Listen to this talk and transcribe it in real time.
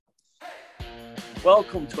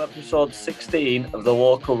Welcome to episode 16 of the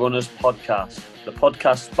Local Runners podcast, the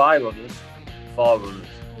podcast by runners for runners.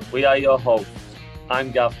 We are your hosts.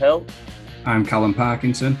 I'm Gav Hill. I'm Callum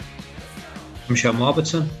Parkinson. I'm Sean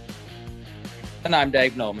Warburton. And I'm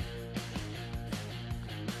Dave Norman.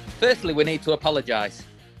 Firstly, we need to apologise.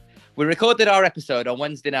 We recorded our episode on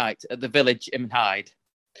Wednesday night at the Village in Hyde.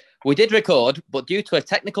 We did record, but due to a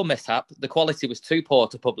technical mishap, the quality was too poor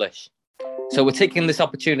to publish. So we're taking this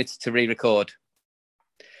opportunity to re-record.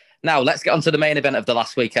 Now, let's get on to the main event of the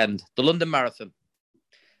last weekend, the London Marathon.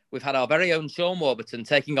 We've had our very own Sean Warburton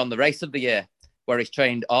taking on the race of the year, where he's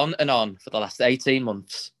trained on and on for the last 18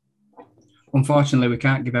 months. Unfortunately, we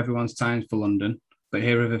can't give everyone's times for London, but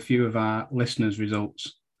here are a few of our listeners'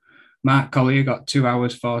 results. Mark Collier got 2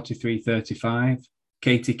 hours 43.35.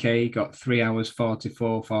 Katie Kay got 3 hours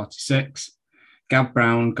 44.46. Gab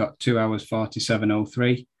Brown got 2 hours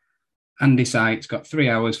 47.03. Andy Sykes got 3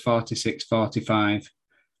 hours 46.45.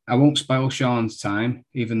 I won't spoil Sean's time,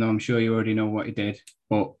 even though I'm sure you already know what he did,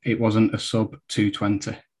 but it wasn't a sub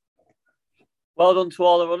 2:20. Well done to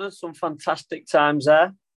all the runners, some fantastic times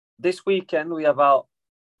there. This weekend we have our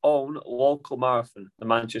own local marathon, the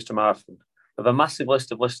Manchester Marathon. We have a massive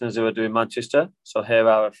list of listeners who are doing Manchester, so here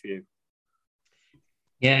are a few.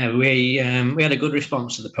 Yeah, we had a good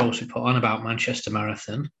response to the post we put on about Manchester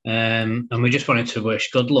Marathon, and we just wanted to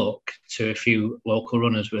wish good luck to a few local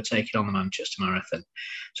runners who are taking on the Manchester Marathon.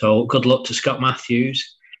 So good luck to Scott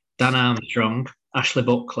Matthews, Dan Armstrong, Ashley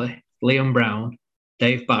Buckley, Liam Brown,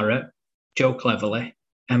 Dave Barrett, Joe Cleverly,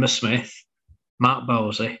 Emma Smith, Mark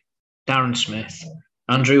Bowsey, Darren Smith,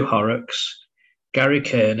 Andrew Horrocks, Gary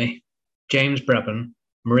Kearney, James Brabham,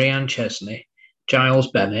 Marianne Chesney,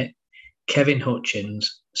 Giles Bennett, Kevin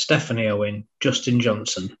Hutchins, Stephanie Owen, Justin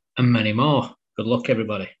Johnson, and many more. Good luck,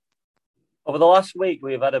 everybody. Over the last week,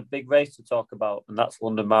 we've had a big race to talk about, and that's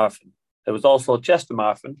London Marathon. There was also Chester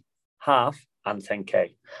Marathon, half, and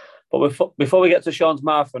 10K. But before we get to Sean's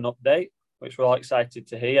marathon update, which we're all excited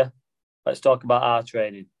to hear, let's talk about our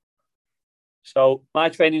training. So my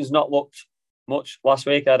training's not looked much last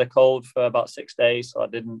week. I had a cold for about 6 days, so I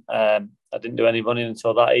didn't do any running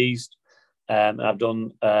until that eased. And I've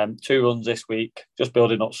done 2 runs this week, just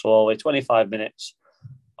building up slowly, 25 minutes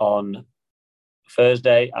on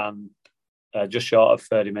Thursday and just short of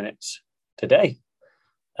 30 minutes today.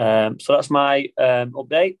 So that's my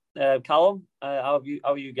update. Callum, how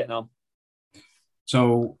are you getting on?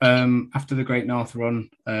 So after the Great North Run,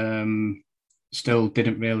 still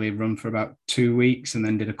didn't really run for about 2 weeks and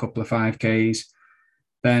then did a couple of 5Ks.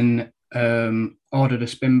 Then ordered a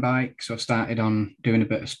spin bike. So I started on doing a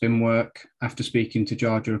bit of spin work. After speaking to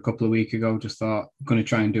Georgia a couple of weeks ago, just thought I'm going to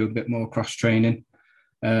try and do a bit more cross training.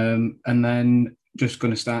 And then just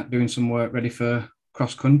going to start doing some work ready for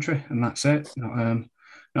cross country. And that's it. Not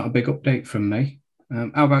a big update from me.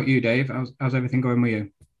 How about you, Dave? How's everything going with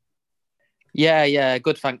you? Yeah,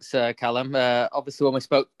 good. Thanks, Callum. Obviously, when we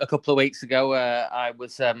spoke a couple of weeks ago, I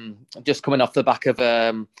was just coming off the back of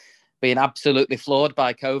being absolutely floored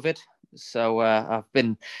by COVID. So I've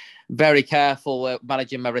been very careful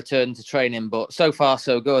managing my return to training, but so far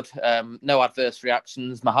so good. No adverse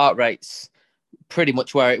reactions. My heart rate's pretty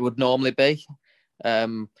much where it would normally be.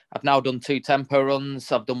 I've now done 2 tempo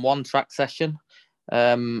runs. I've done 1 track session.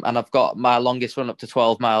 And I've got my longest run up to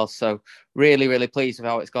 12 miles. So really, really pleased with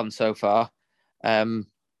how it's gone so far.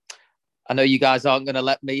 I know you guys aren't going to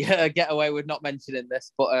let me get away with not mentioning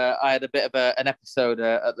this, but I had a bit of an episode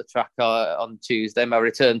at the track on Tuesday, my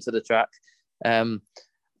return to the track.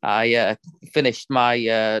 I finished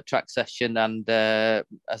my track session, and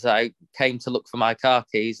as I came to look for my car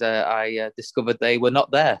keys, I discovered they were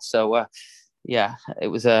not there. So, it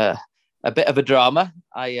was a bit of a drama.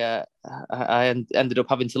 I ended up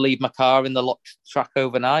having to leave my car in the locked track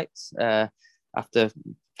overnight after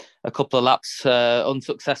a couple of laps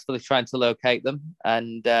unsuccessfully trying to locate them,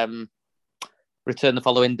 and returned the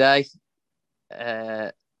following day.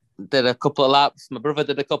 Did a couple of laps. My brother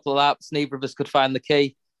did a couple of laps. Neither of us could find the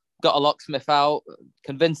key. Got a locksmith out,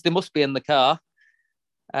 convinced they must be in the car.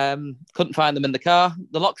 Couldn't find them in the car.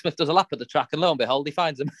 The locksmith does a lap at the track, and lo and behold, he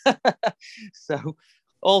finds them. So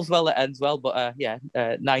all's well that ends well, but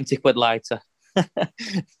 90 quid lighter. Is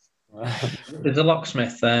the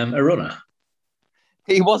locksmith a runner?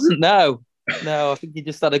 He wasn't, no. I think he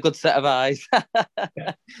just had a good set of eyes.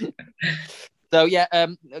 So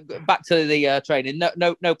back to the training.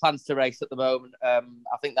 No plans to race at the moment. I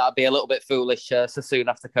think that'd be a little bit foolish so soon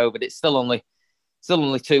after COVID. It's still only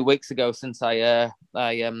 2 weeks ago since I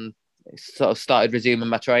sort of started resuming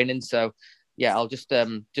my training. So yeah, I'll just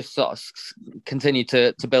sort of continue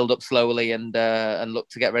to build up slowly and look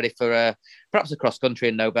to get ready for perhaps a cross country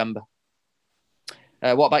in November.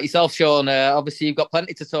 What about yourself, Sean? Obviously, you've got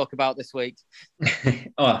plenty to talk about this week.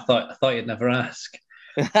 I thought you'd never ask.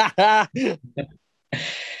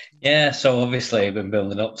 Yeah, so obviously I've been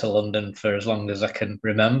building up to London for as long as I can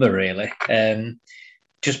remember, really.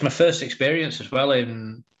 Just my first experience as well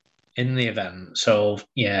in the event. So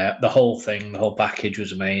yeah, the whole package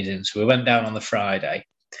was amazing. So we went down on the Friday,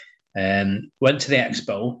 went to the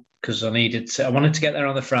expo because I wanted to get there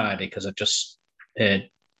on the Friday because I just heard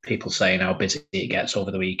people saying how busy it gets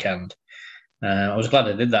over the weekend. I was glad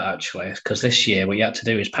I did that actually, because this year what you had to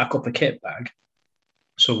do is pack up a kit bag.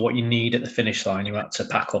 So what you need at the finish line, you had to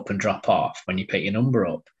pack up and drop off when you pick your number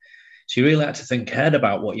up. So you really had to think ahead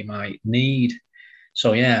about what you might need.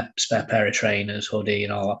 So yeah, spare pair of trainers, hoodie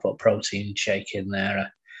and all. I put a protein shake in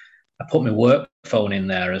there. I put my work phone in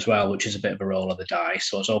there as well, which is a bit of a roll of the dice.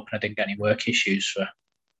 So I was hoping I didn't get any work issues for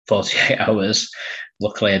 48 hours.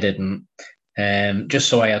 Luckily I didn't. Just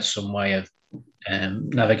so I had some way of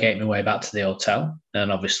navigating my way back to the hotel,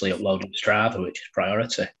 and obviously uploading Strava, which is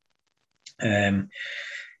priority.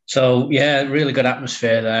 So yeah, really good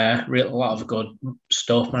atmosphere there. A lot of good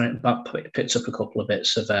stuff. Picked up a couple of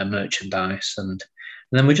bits of merchandise, and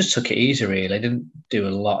then we just took it easy. Really, didn't do a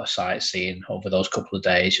lot of sightseeing over those couple of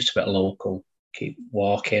days. Just a bit local, keep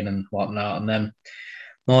walking and whatnot. And then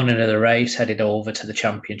morning of the race, headed over to the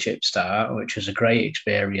championship start, which was a great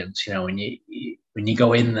experience. You know, when you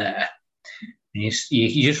go in there, and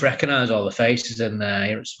you just recognise all the faces in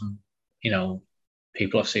there. Some,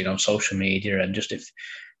 people I've seen on social media, and just a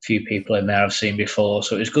few people in there I've seen before.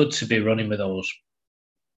 So it was good to be running with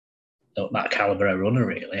that calibre of runner,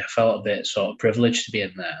 really. I felt a bit sort of privileged to be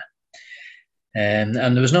in there. And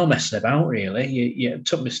there was no messing about, really. You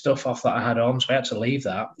took my stuff off that I had on, so I had to leave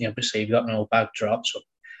that. Obviously, you've got no bag drops.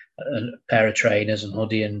 A pair of trainers and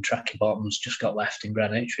hoodie and tracky bottoms just got left in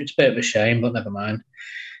Greenwich. It's a bit of a shame, but never mind.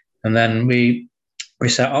 And then we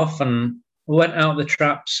set off and we went out the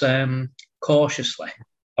traps cautiously.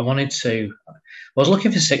 I was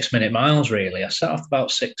looking for 6 minute miles, really. I set off about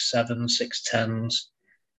 6.7,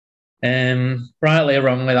 6.10s. Rightly or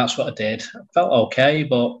wrongly, that's what I did. I felt okay,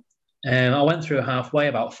 but I went through halfway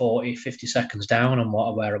about 40, 50 seconds down on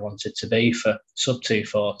where I wanted to be for sub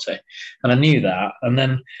 240. And I knew that. And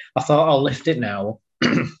then I thought I'll lift it now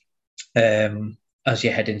as you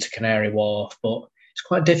head into Canary Wharf. But it's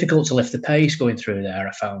quite difficult to lift the pace going through there,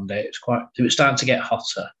 I found it. It was starting to get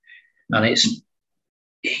hotter. And it's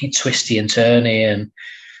twisty and turny, and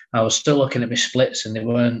I was still looking at my splits and they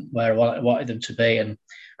weren't where I wanted them to be. And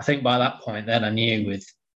I think by that point then I knew with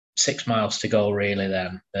 6 miles to go really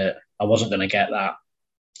then that I wasn't going to get that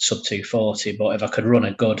sub 240, but if I could run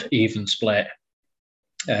a good even split,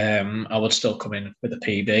 I would still come in with a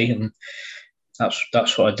PB, and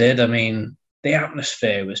that's what I did. I mean, the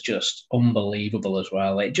atmosphere was just unbelievable as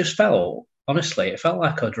well. It just felt like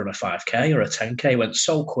I'd run a 5k or a 10k. It went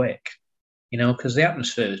so quick, because the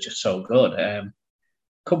atmosphere was just so good.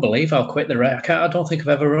 Couldn't believe how quick the race. I don't think I've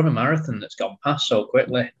ever run a marathon that's gone past so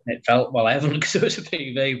quickly. It felt, I haven't because it was a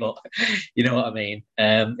PB, but you know what I mean.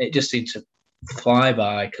 It just seemed to fly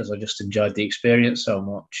by because I just enjoyed the experience so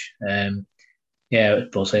much. It was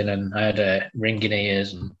buzzing, and I had ringing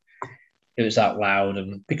ears, and it was that loud.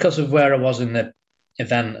 And because of where I was in the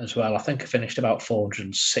event as well, I think I finished about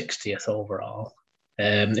 460th overall.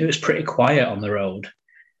 It was pretty quiet on the road.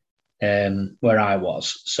 Where I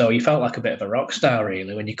was, so you felt like a bit of a rock star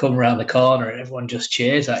really when you come around the corner and everyone just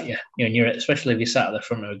cheers at you. And you're, especially if you sat at the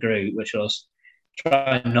front of a group, which I was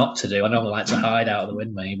trying not to do. I normally like to hide out of the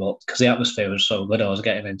windmill, but because the atmosphere was so good, I was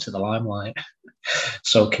getting into the limelight,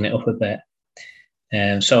 soaking it up a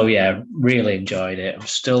bit. So yeah, really enjoyed it. I'm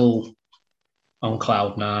still on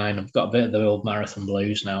cloud nine. I've got a bit of the old marathon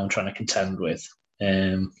blues now I'm trying to contend with.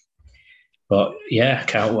 But yeah,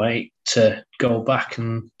 can't wait to go back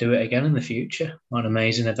and do it again in the future. What an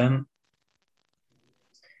amazing event.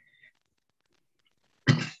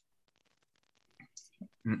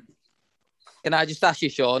 Can I just ask you,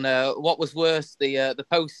 Sean, what was worse, the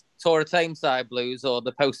post-Tour of Tameside blues or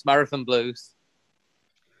the post-marathon blues?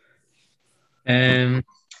 Yeah,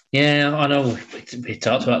 I know we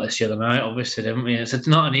talked about this the other night, obviously, didn't we? It's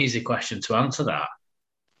not an easy question to answer that.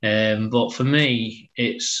 But for me,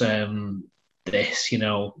 it's this,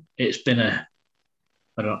 it's been I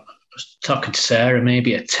was talking to Sarah,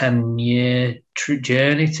 maybe a 10-year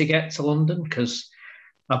journey to get to London, because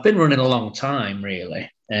I've been running a long time,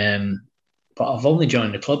 really. But I've only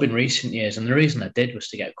joined the club in recent years, and the reason I did was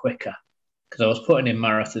to get quicker, because I was putting in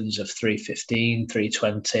marathons of 3:15,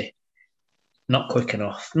 3:20. Not quick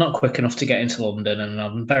enough to get into London, and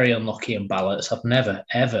I'm very unlucky in ballots. I've never,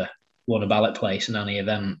 ever won a ballot place in any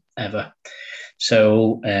event, ever.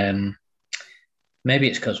 So Maybe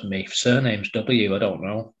it's because my surname's W. I don't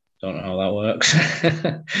know. Don't know how that works.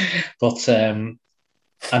 But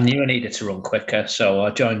I knew I needed to run quicker, so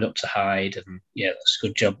I joined up to Hyde, and yeah, that's a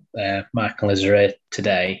good job. Michael is here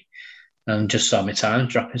today, and just saw my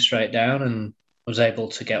times dropping straight down, and was able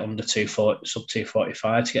to get under 240, sub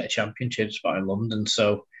 245 to get a championship spot in London.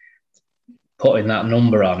 So putting that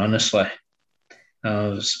number on, honestly, I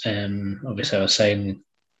was obviously I was saying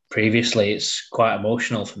previously, it's quite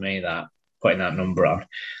emotional for me that putting that number on.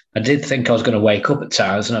 I did think I was going to wake up at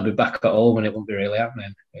times and I'd be back at home and it wouldn't be really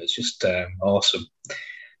happening. It was just awesome.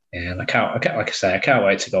 And I can't, like I say, I can't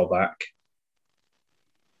wait to go back.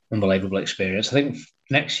 Unbelievable experience. I think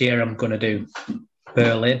next year I'm going to do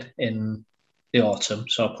Berlin in the autumn,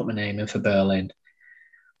 so I'll put my name in for Berlin.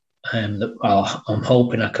 And I'm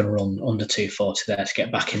hoping I can run under 240 there to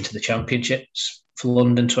get back into the championships for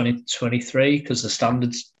London 2023 because the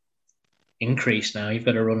standards increase now. You've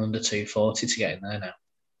got to run under 240 to get in there now,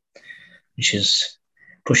 which is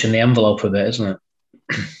pushing the envelope a bit, isn't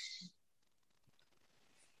it?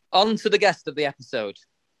 On to the guest of the episode.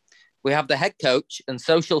 We have the head coach and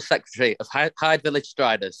social secretary of Hyde Village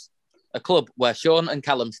Striders, a club where Sean and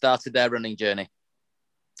Callum started their running journey.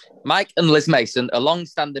 Mike and Liz Mason are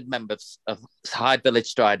long-standing members of Hyde Village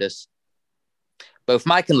Striders. Both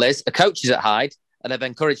Mike and Liz are coaches at Hyde and have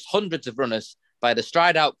encouraged hundreds of runners by the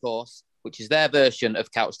Stride Out course, which is their version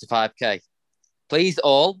of Couch to 5K. Please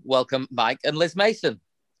all welcome Mike and Liz Mason.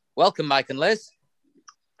 Welcome, Mike and Liz.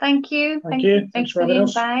 Thank you. Thank you. Thanks for the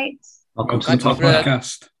invite. Welcome to the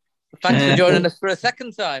podcast. Thanks for joining us for a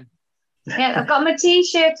second time. Yeah, I've got my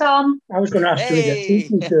T-shirt on. I was going to ask you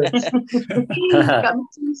to get T-shirts. Got my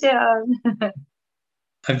T-shirt on.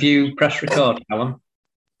 Have you pressed record, Callum?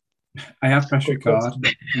 I have pressed record.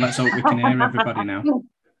 Let's hope we can hear everybody now.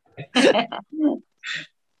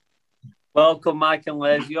 Welcome, Mike and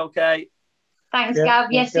Liz. You okay? Thanks, Yeah,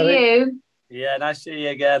 Gav. Yes, thanks, are you? Yeah, nice to see you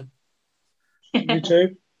again. You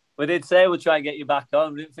too. We did say we'd try and get you back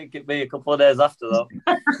on. We didn't think it'd be a couple of days after, though.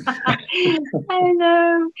 I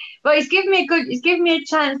know. Well, it's given me a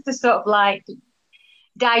chance to sort of like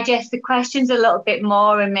digest the questions a little bit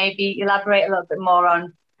more and maybe elaborate a little bit more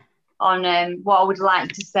on what I would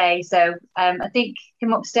like to say. So I think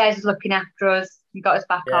him upstairs was looking after us. He got us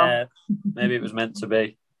back on. Yeah, maybe it was meant to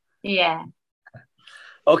be. Yeah.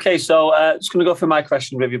 Okay, so just going to go through my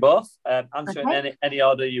question with you both. Answer it in any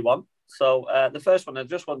order you want. So the first one, I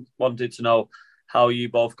just wanted to know how you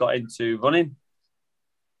both got into running.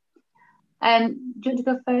 Do you want to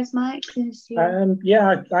go first, Mike?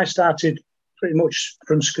 Yeah, I started pretty much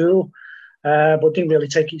from school, but didn't really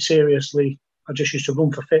take it seriously. I just used to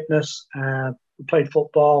run for fitness. Played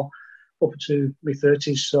football up to my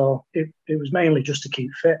 30s, so it was mainly just to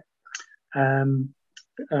keep fit.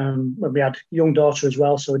 We had a young daughter as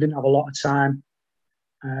well, so I didn't have a lot of time.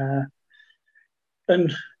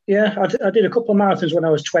 And yeah, I did a couple of marathons when I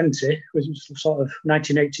was 20. It was sort of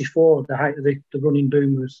 1984. The height of the running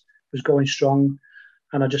boom was going strong,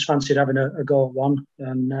 and I just fancied having a go at one.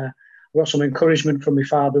 And I got some encouragement from my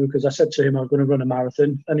father because I said to him I was going to run a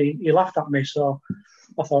marathon, and he laughed at me. So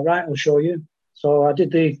I thought, right, I'll show you. So I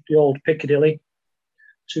did the old Piccadilly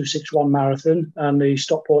 261 marathon and the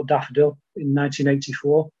Stockport Daffodil in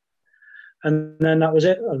 1984. And then that was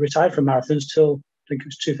it. I retired from marathons till I think it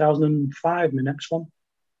was 2005, my next one.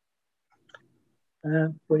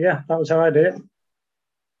 But yeah, that was how I did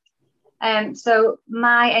it. So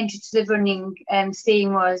my entry to the running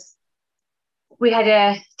scene was, we had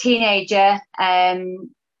a teenager, and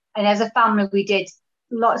as a family we did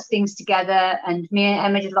lots of things together, and me and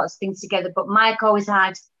Emma did lots of things together, but Mike always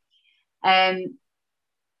had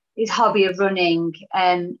his hobby of running.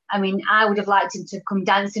 I mean, I would have liked him to come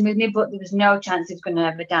dancing with me, but there was no chance he was going to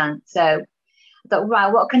ever dance. So I thought,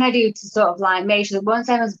 right, what can I do to sort of like make sure that once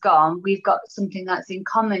Emma's gone, we've got something that's in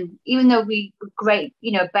common, even though we were great,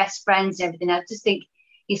 best friends and everything. I just think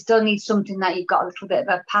you still need something that you've got a little bit of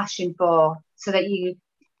a passion for, so that you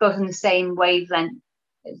both on the same wavelength,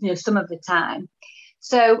 some of the time.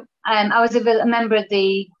 So I was a member of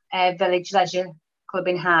the Village Leisure Club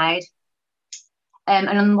in Hyde. And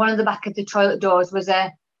on one of the back of the toilet doors was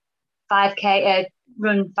a 5K,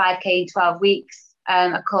 run 5K in 12 weeks.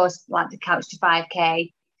 Of course, like the Couch to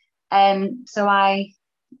 5K. So I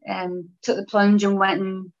took the plunge and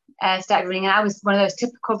went and started running. And I was one of those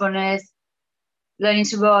typical runners, learning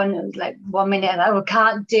to run. It was like 1 minute, I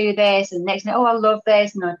can't do this. And the next minute, I love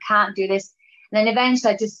this. And I can't do this. And then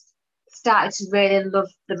eventually I just started to really love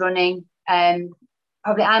the running. I'm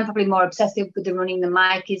probably more obsessive with the running than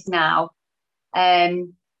Mike is now.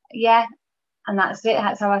 Yeah, and that's it.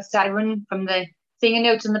 That's how I started running, from the seeing a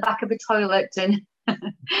note on the back of a toilet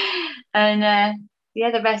and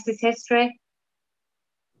yeah, the rest is history.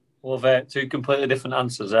 Love it. Two completely different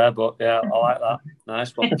answers there, but yeah, I like that.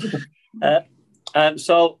 Nice one.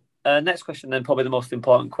 Next question then, probably the most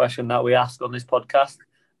important question that we ask on this podcast.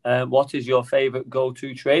 What is your favourite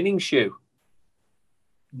go-to training shoe?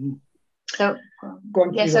 So,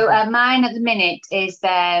 mine at the minute is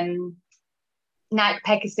Nike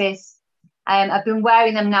Pegasus. I've been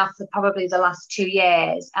wearing them now for probably the last 2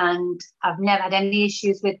 years, and I've never had any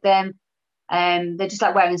issues with them. They're just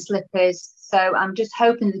like wearing slippers. So I'm just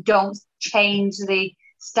hoping they don't change the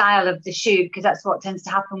style of the shoe, because that's what tends to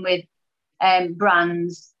happen with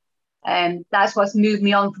brands. That's what's moved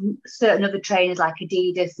me on from certain other trainers like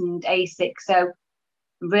Adidas and Asics. So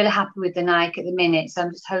I'm really happy with the Nike at the minute. So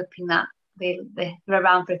I'm just hoping that they're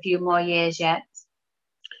around for a few more years yet.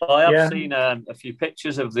 Well, I have seen a few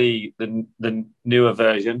pictures of the newer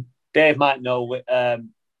version. Dave might know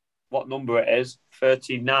what number it is.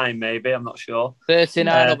 39 maybe, I'm not sure.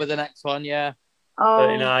 39 will be the next one, yeah.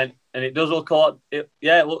 39. And it does look a lot,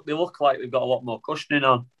 they look like they've got a lot more cushioning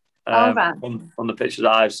on. Right. From the pictures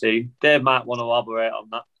that I've seen. Dave might want to elaborate on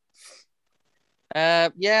that.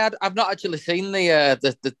 I've not actually seen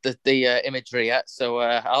the imagery yet, so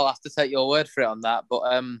I'll have to take your word for it on that. But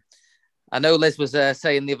I know Liz was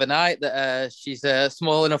saying the other night that she's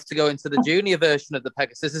small enough to go into the junior version of the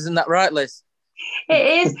Pegasus. Isn't that right, Liz?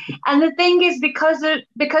 It is, and the thing is, because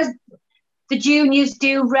the juniors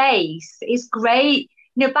do race, it's great.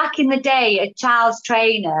 You know, back in the day, a child's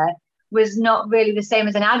trainer was not really the same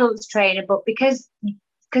as an adult's trainer, but because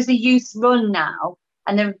the youth run now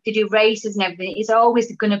and they do races and everything, it's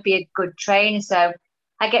always going to be a good trainer. So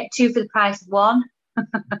I get 2 for the price of 1.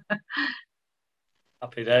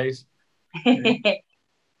 Happy days.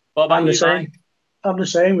 What about you, Mike? I'm the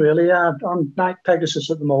same, really. I'm Nike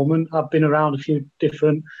Pegasus at the moment. I've been around a few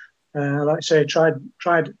different, like I say, tried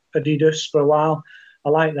Adidas for a while. I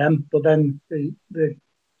like them, but then they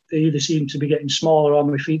either seemed to be getting smaller or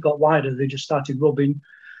my feet got wider. They just started rubbing.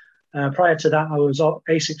 Prior to that, I was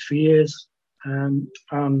Asics for years. And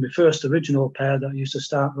the first original pair that I used to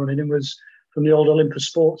start running in was from the old Olympus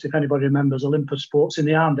Sports, if anybody remembers Olympus Sports in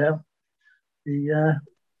the Arndale.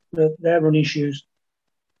 Their running shoes.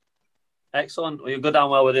 Excellent. Well, you go down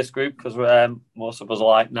well with this group because most of us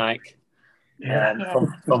like Nike.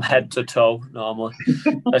 From head to toe normally,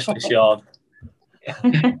 especially Sean.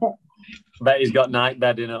 Bet he's got Nike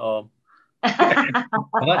bedding at home.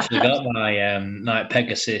 I've actually got my Nike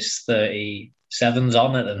Pegasus 37s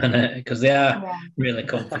on at the minute because they are really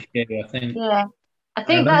comfy shoe, I think. Yeah, I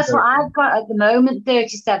think that's what I've got at the moment,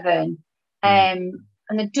 37. And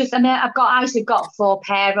I've actually got 4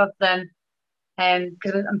 pair of them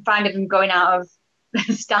because I'm finding them going out of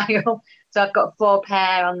style. So I've got 4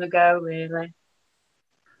 pair on the go, really.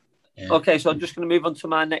 Yeah. Okay, so I'm just going to move on to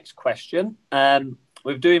my next question.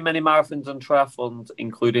 We're doing many marathons and triathlons,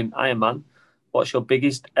 including Ironman. What's your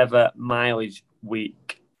biggest ever mileage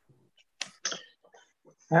week?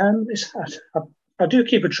 I do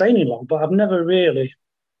keep a training log, but I've never really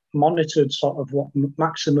monitored sort of what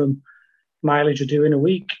maximum mileage I do in a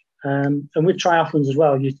week. And with triathlons as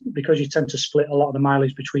well, because you tend to split a lot of the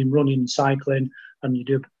mileage between running and cycling, and you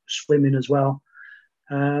do swimming as well.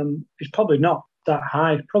 It's probably not that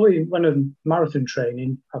high. Probably when I'm marathon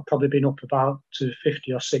training, I've probably been up about to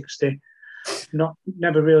 50 or 60.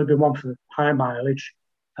 Never really been one for high mileage.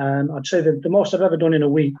 I'd say the most I've ever done in a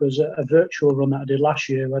week was a virtual run that I did last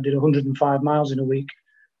year. I did 105 miles in a week,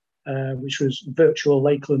 which was virtual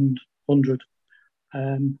Lakeland 100.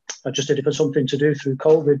 I just did it for something to do through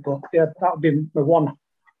COVID, but yeah, that would be my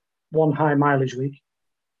one high mileage week.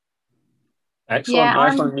 Excellent.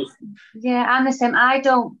 I'm the same. I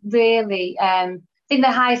don't really. I think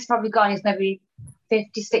the highest probably gone is maybe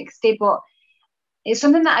 50, 60, but it's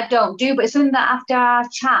something that I don't do. But it's something that after our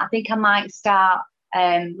chat, I think I might start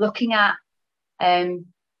looking at in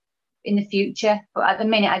the future. But at the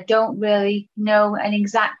minute, I don't really know an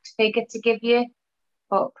exact figure to give you,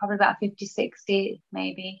 but probably about 50, 60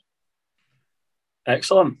 maybe.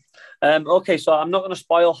 Excellent. Okay, so I'm not going to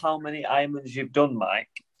spoil how many Ironmans you've done, Mike.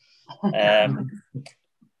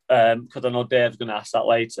 Because I know Dave's going to ask that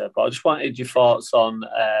later, but I just wanted your thoughts on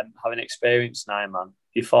having experienced an Ironman,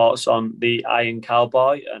 your thoughts on the Iron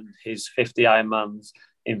Cowboy and his 50 Ironmans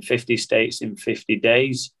in 50 states in 50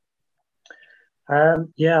 days. I've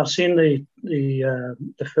seen the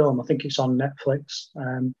film. I think it's on Netflix,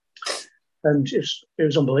 and it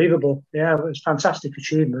was unbelievable. Yeah, it was a fantastic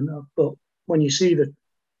achievement. But when you see the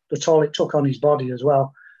toll it took on his body as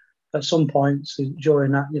well, at some points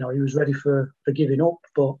during that, he was ready for giving up,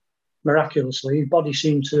 but miraculously his body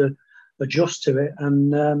seemed to adjust to it,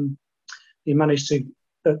 and he managed to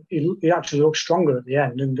he actually looked stronger at the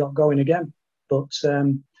end and got going again. But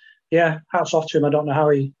yeah, hats off to him. I don't know how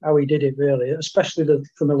he did it really, especially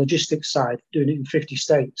from the logistics side, doing it in 50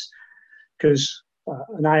 states, because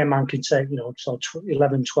an Ironman can take, so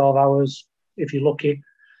 11, 12 hours if you're lucky,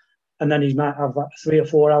 and then he might have that 3 or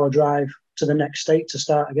 4 hour drive to the next state to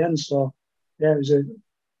start again. So yeah, it was a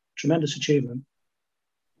tremendous achievement.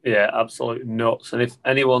 Yeah, absolutely nuts. And if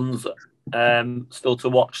anyone's still to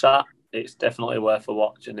watch that, it's definitely worth a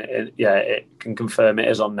watch. And it can confirm it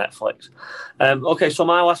is on Netflix. Okay, so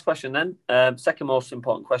my last question then, second most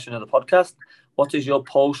important question of the podcast. What is your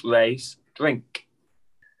post-race drink?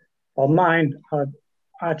 Well, mine,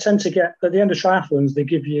 I tend to get, at the end of triathlons, they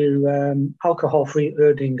give you alcohol-free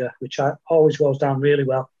Erdinger, which always goes down really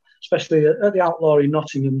well, especially at the Outlaw in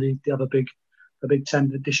Nottingham. They have a big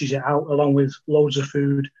tent that dishes it out along with loads of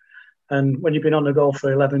food. And when you've been on the go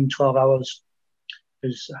for 11, 12 hours,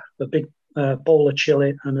 there's a big bowl of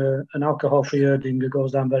chili and an alcohol-free Erdinger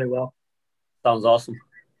goes down very well. Sounds awesome.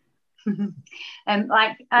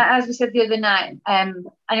 Like as we said the other night,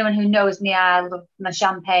 anyone who knows me, I love my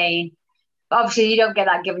champagne. But obviously, you don't get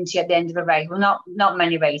that given to you at the end of a race. Well, not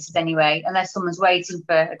many races anyway, unless someone's waiting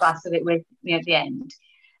for a glass of it with me at the end.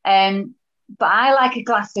 But I like a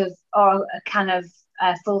glass of or a can of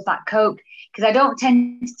full fat Coke because I don't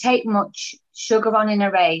tend to take much sugar on in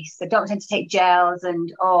a race. I don't tend to take gels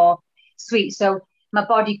or sweets, so my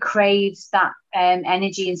body craves that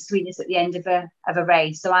energy and sweetness at the end of a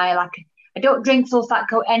race. So I don't drink full fat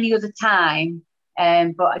Coke any other time,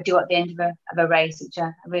 but I do at the end of a race, which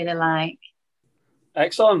I really like.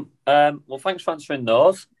 Excellent. Well, thanks for answering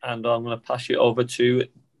those, and I'm going to pass you over to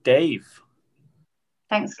Dave.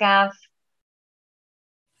 Thanks, Gav.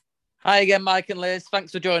 Hi again, Mike and Liz.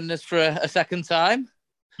 Thanks for joining us for a second time.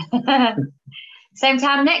 Same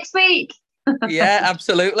time next week. Yeah,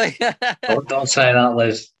 absolutely. Don't say that,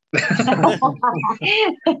 Liz. Oh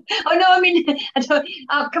no, I mean,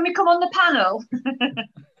 can we come on the panel?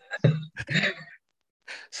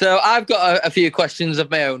 So I've got a few questions of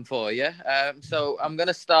my own for you. So I'm going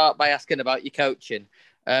to start by asking about your coaching.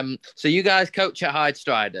 So you guys coach at Hyde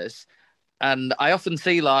Striders, and I often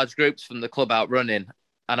see large groups from the club out running,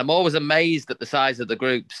 and I'm always amazed at the size of the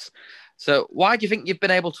groups. So why do you think you've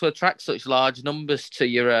been able to attract such large numbers to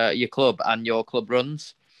your club and your club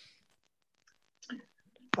runs?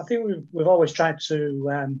 I think we've always tried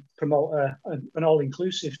to promote an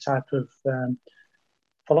all-inclusive type of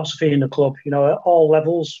philosophy in the club. At all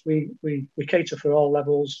levels, we cater for all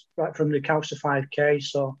levels, right from the couch to 5K.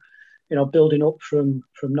 So, building up from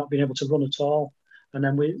not being able to run at all, and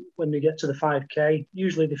then when we get to the 5K,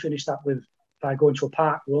 usually they finish that by going to a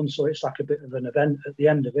park run. So it's like a bit of an event at the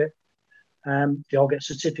end of it. They all get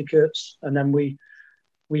certificates, and then we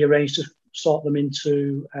arrange to sort them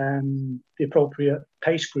into the appropriate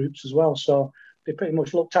pace groups as well. So they're pretty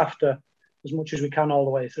much looked after as much as we can all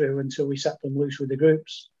the way through until we set them loose with the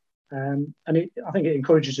groups. I think it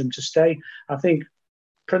encourages them to stay. I think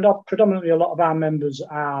predominantly a lot of our members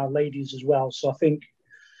are ladies as well. So I think,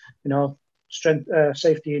 strength,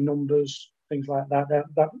 safety in numbers, things like that,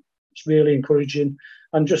 that's really encouraging.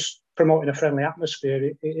 And just promoting a friendly atmosphere,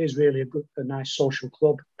 it is really a nice social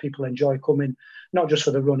club. People enjoy coming, not just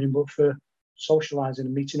for the running, but for socialising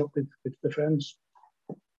and meeting up with the friends.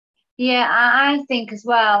 Yeah, I think as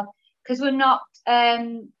well, because we're not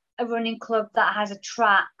a running club that has a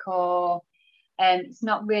track or it's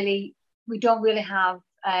not really, we don't really have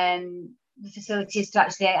the facilities to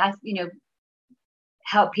actually,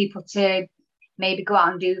 help people to maybe go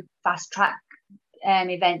out and do fast track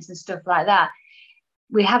events and stuff like that.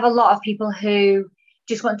 We have a lot of people who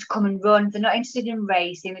just want to come and run. They're not interested in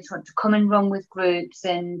racing. They just want to come and run with groups,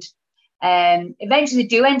 and eventually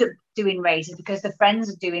do end up doing races because their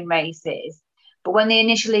friends are doing races. But when they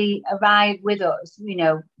initially arrive with us,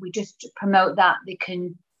 we just promote that they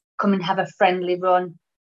can come and have a friendly run,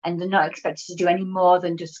 and they're not expected to do any more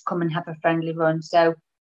than just come and have a friendly run. So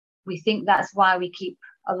we think that's why we keep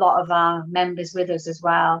a lot of our members with us as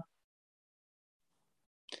well.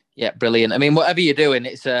 Yeah, brilliant. I mean, whatever you're doing,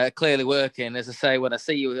 it's clearly working. As I say, when I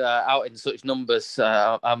see you out in such numbers,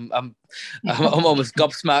 I'm almost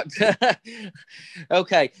gobsmacked.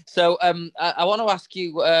 Okay, so I want to ask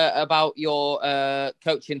you about your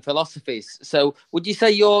coaching philosophies. So, would you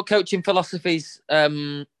say your coaching philosophies?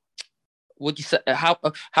 Would you say how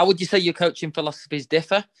would you say your coaching philosophies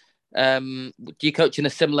differ? Do you coach in a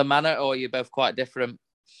similar manner, or are you both quite different?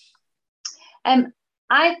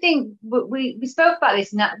 I think we spoke about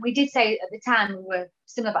this, and we did say at the time we were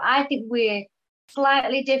similar, but I think we're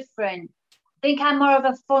slightly different. I think I'm more of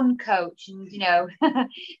a fun coach, and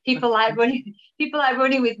people like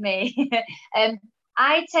running with me. I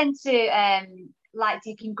I tend to like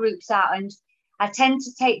taking groups out, and I tend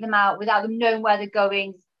to take them out without them knowing where they're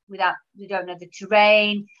going, without they don't know the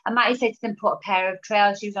terrain. I might say to them, put a pair of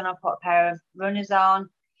trail shoes on, or put a pair of runners on,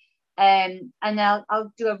 and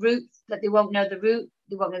I'll do a route that they won't know the route,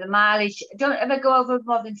 they won't know the mileage. Don't ever go over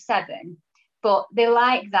more than 7, but they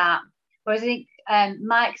like that. Whereas I think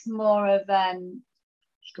Mike's more of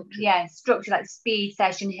structure, like speed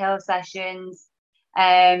session, hill sessions.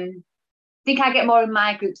 I think I get more in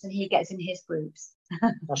my groups than he gets in his groups.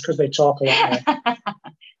 That's because they talk a lot more.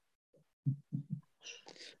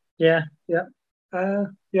 Yeah.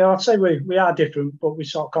 I'd say we are different, but we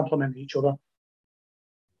sort of complement each other.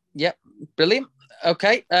 Yep, brilliant.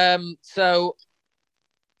 Okay, so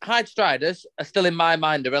Hyde Striders are still in my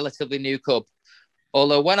mind a relatively new club.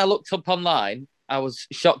 Although when I looked up online, I was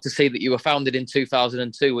shocked to see that you were founded in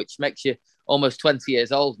 2002, which makes you almost 20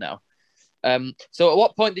 years old now. So at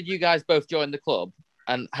what point did you guys both join the club,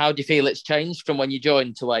 and how do you feel it's changed from when you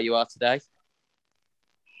joined to where you are today?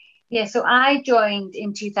 Yeah, so I joined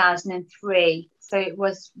in 2003, so it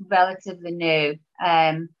was relatively new.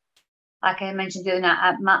 Like I mentioned the other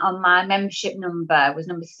night, on my membership number was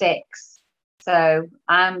number 6. So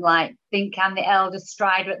I'm think I'm the eldest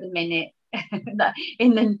strider at the minute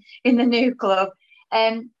in the new club.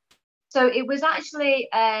 So it was actually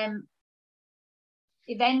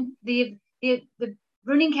the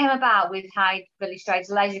running came about with Hyde Village Striders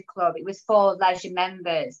Leisure Club. It was for leisure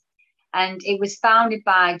members, and it was founded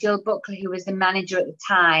by Jill Buckley, who was the manager at the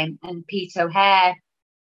time, and Pete O'Hare.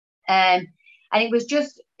 And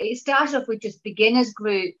it started off with just beginners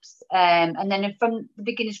groups, and then from the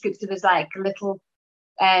beginners groups there was like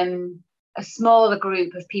a smaller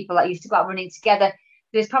group of people that used to go out running together.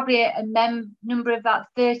 There's probably a number of about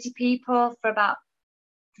 30 people for about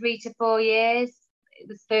 3 to 4 years. It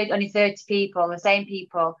was only 30 people, the same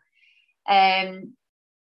people. And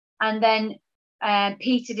then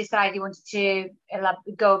Peter decided he wanted to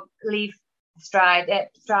leave Striders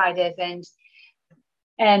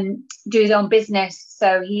and do his own business.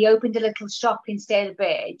 So he opened a little shop in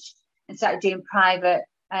Stalybridge and started doing private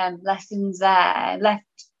lessons there. Left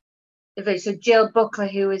the village. So Jill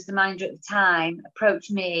Buckley, who was the manager at the time,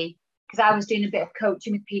 approached me because I was doing a bit of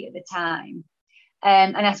coaching with Pete at the time.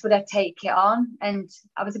 And asked would I take it on. And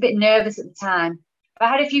I was a bit nervous at the time. But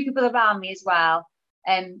I had a few people around me as well.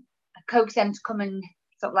 I coaxed them to come and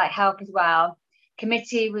sort of help as well.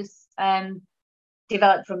 Committee was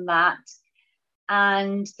developed from that.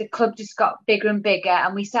 And the club just got bigger and bigger.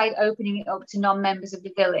 And we started opening it up to non-members of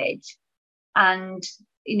the village. And,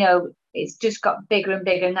 it's just got bigger and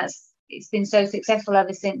bigger. And it's been so successful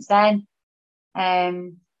ever since then.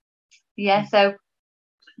 So...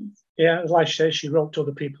 Yeah, like she says, she roped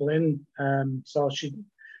other people in. So she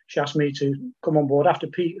asked me to come on board after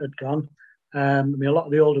Pete had gone. A lot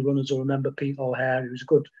of the older runners will remember Pete O'Hare. He was a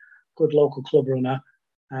good local club runner.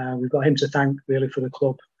 We've got him to thank really for the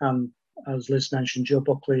club. And as Liz mentioned, Jill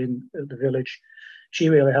Buckley at the village, she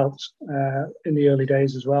really helped in the early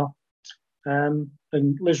days as well. And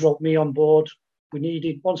Liz roped me on board.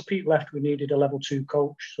 Once Pete left, we needed a level 2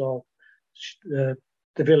 coach. So the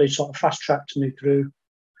village sort of fast tracked me through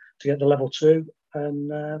to get the level 2,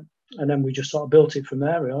 and then we just sort of built it from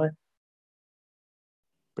there, really.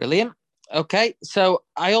 Brilliant. Okay, so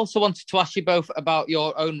I also wanted to ask you both about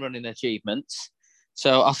your own running achievements.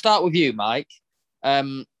 So I'll start with you, Mike.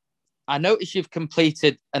 I noticed you've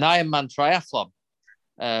completed an Ironman triathlon,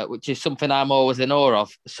 which is something I'm always in awe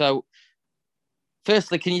of. So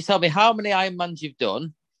firstly, can you tell me how many Ironmans you've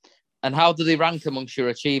done and how do they rank amongst your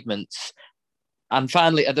achievements? And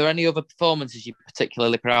finally, are there any other performances you're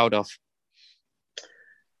particularly proud of?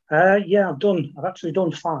 Yeah, I've actually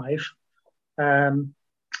done 5.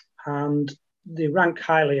 And they rank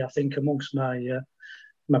highly, I think, amongst my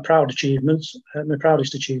proudest achievements.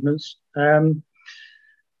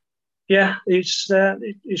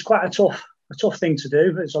 It's quite a tough thing to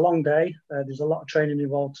do. It's a long day. There's a lot of training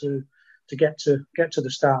involved to get to the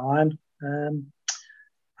start line.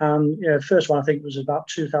 And the first one I think was about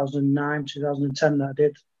 2009, 2010 that I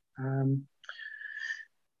did.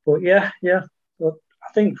 But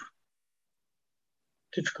I think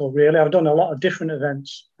difficult really. I've done a lot of different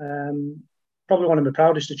events. Probably one of my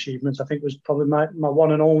proudest achievements I think was probably my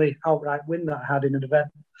one and only outright win that I had in an event,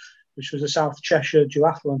 which was the South Cheshire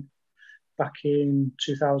Duathlon back in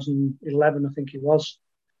 2011, I think it was.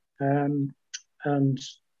 And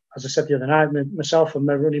as I said the other night, myself and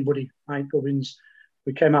my running buddy Mike Gubbins,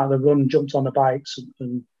 we came out of the run, jumped on the bikes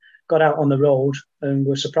and got out on the road and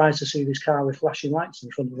were surprised to see this car with flashing lights in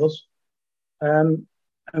front of us. And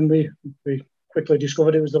we quickly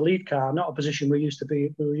discovered it was the lead car, not a position we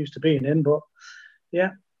were used to being in, but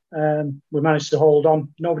Yeah. We managed to hold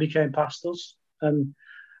on. Nobody came past us. And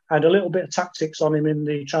I had a little bit of tactics on him in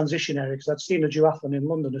the transition area because I'd seen a duathlon in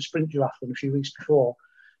London, a sprint duathlon a few weeks before,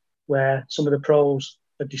 where some of the pros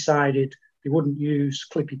had decided they wouldn't use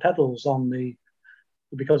clippy pedals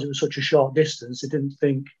because it was such a short distance. They didn't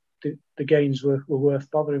think the gains were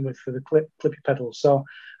worth bothering with for the clippy pedals. So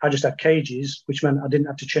I just had cages, which meant I didn't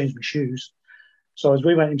have to change my shoes. So as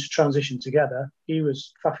we went into transition together, he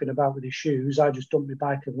was faffing about with his shoes. I just dumped my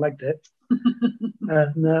bike and legged it.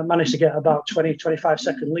 And managed to get about 25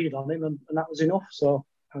 second lead on him, and that was enough. So,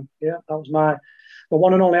 that was my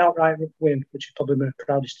one and only outright win, which is probably my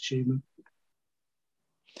proudest achievement.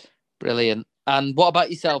 Brilliant. And what about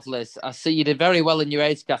yourself, Liz? I see you did very well in your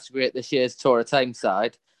age category at this year's Tour of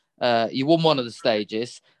Tameside. You won one of the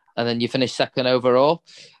stages, and then you finished second overall.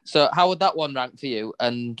 So how would that one rank for you?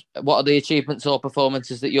 And what are the achievements or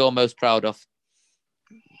performances that you're most proud of?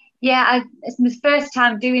 Yeah, it's my first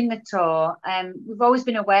time doing the tour. We've always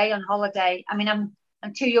been away on holiday. I mean, I'm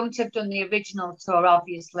too young to have done the original tour,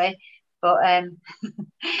 obviously, but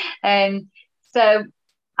so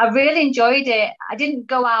I really enjoyed it. I didn't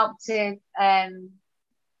go out to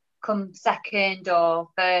come second or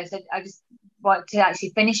first. I just wanted to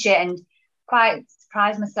actually finish it, and quite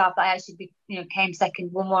surprised myself that I actually came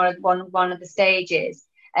second, won one of the stages.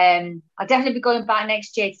 I'll definitely be going back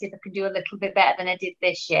next year to see if I can do a little bit better than I did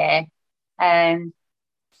this year. But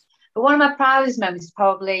one of my proudest moments is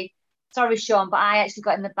probably, sorry, Sean, but I actually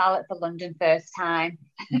got in the ballot for London first time.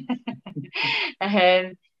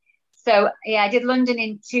 So, yeah, I did London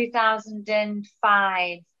in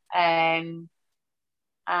 2005. And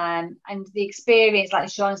the experience, like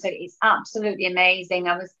Sean said, is absolutely amazing.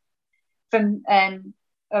 I was from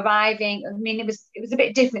arriving, I mean, it was a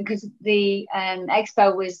bit different because the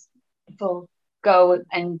expo was full go,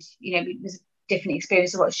 and it was a different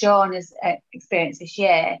experience of what Sean has experienced this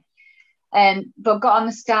year. But got on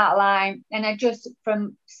the start line, and I just,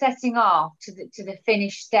 from setting off to the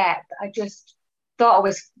finish step, I just thought I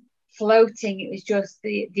was floating. It was just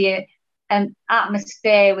the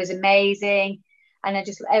atmosphere was amazing, and I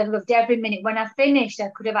loved every minute. When I finished, I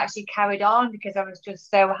could have actually carried on because I was just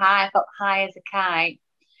so high. I felt high as a kite.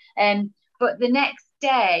 But the next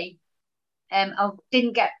day, I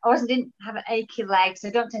didn't have an achy leg, so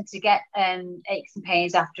I don't tend to get aches and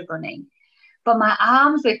pains after running. But my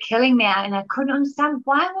arms were killing me, and I couldn't understand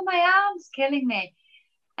why were my arms killing me.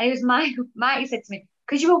 And it was Mike said to me,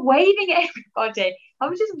 because you were waving at everybody. I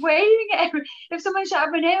was just waving at everybody. If someone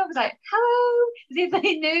shouted my name, I was like, hello, as if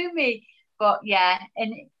they knew me. But yeah,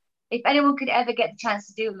 and if anyone could ever get the chance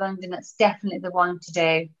to do London, that's definitely the one to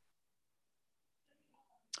do.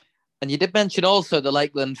 And you did mention also the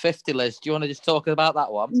Lakeland 50, Liz. Do you want to just talk about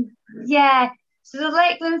that one? Yeah. So the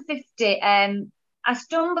Lakeland 50, I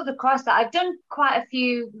stumbled across that. I've done quite a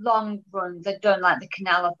few long runs. I've done like the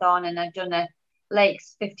Canalathon, and I've done a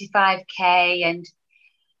Lakes 55K, and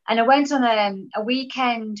I went on a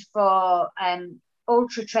weekend for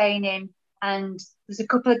ultra training, and there's a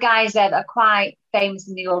couple of guys there that are quite famous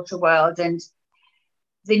in the ultra world, and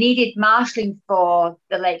they needed marshalling for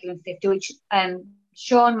the Lakeland 50, which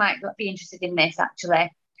Sean might not be interested in this actually.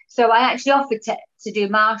 So I actually offered to do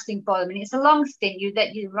marshalling for them, and it's a long stint. You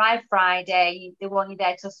arrive Friday, they want you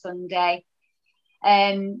there till Sunday.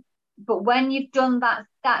 But when you've done that,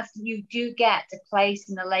 you do get a place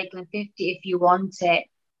in the Lakeland 50 if you want it.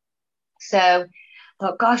 So I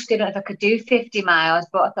thought, gosh, I don't know if I could do 50 miles,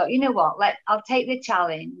 but I thought, you know what, I'll take the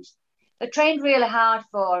challenge. I trained really hard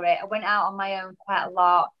for it. I went out on my own quite a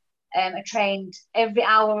lot. I trained every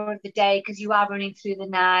hour of the day because you are running through the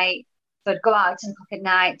night. So I'd go out at 10 o'clock at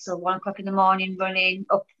night, so 1 o'clock in the morning running,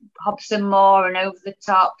 up Hobson Moor and over the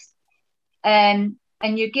tops. And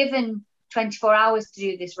you're given 24 hours to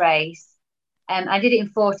do this race. I did it in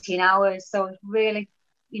 14 hours, so I was really,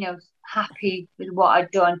 happy with what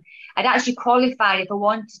I'd done. I'd actually qualified if I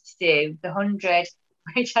wanted to do the 100,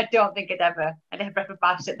 which I don't think I'd ever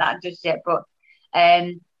passed at that just yet. But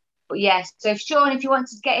yes, so Sean, if you want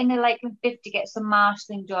to get in the Lakeland 50, get some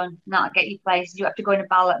marshalling done, that'll get you places. You have to go in a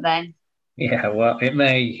ballot then. Yeah, well, it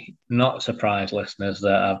may not surprise listeners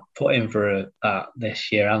that I've put in for that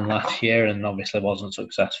this year and last year, and obviously wasn't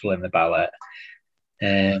successful in the ballot.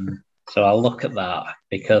 So I'll look at that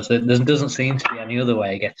because there doesn't seem to be any other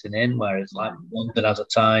way of getting in, whereas like London has a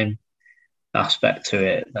time aspect to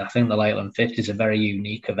it. I think the Lakeland 50 is a very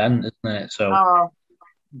unique event, isn't it? So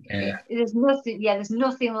there's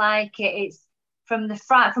nothing like it. It's from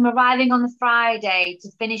arriving on the Friday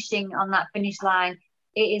to finishing on that finish line.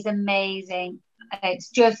 It is amazing.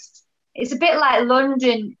 It's a bit like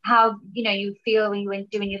London, how you feel when you're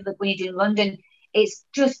doing London. It's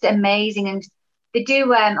just amazing, and they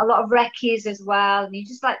do a lot of recce's as well, and you're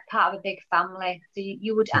just like part of a big family. So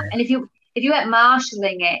you would, Yeah. and if you went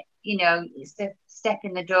marshalling it, you know, it's a step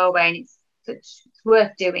in the doorway, and it's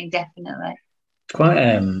worth doing, definitely. Quite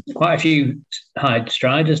a few high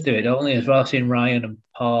striders do it, don't they? As well, I've seen Ryan and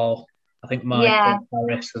Paul. I think Michael,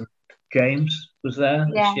 Harris, and James was there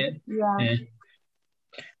this year.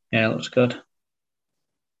 Yeah, looks good.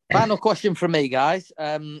 Final question from me, guys.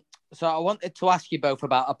 So I wanted to ask you both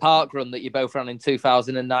about a park run that you both ran in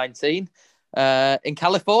 2019 in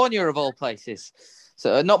California, of all places.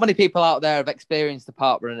 So not many people out there have experienced a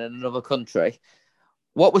park run in another country.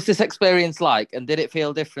 What was this experience like, and did it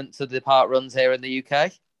feel different to the park runs here in the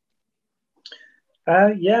UK?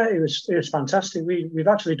 Yeah, it was fantastic. We've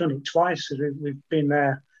actually done it twice. We've been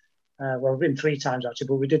there. We've been 3 times actually,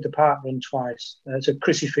 but we did the park run twice. It's at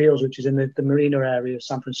Crissy Fields, which is in the marina area of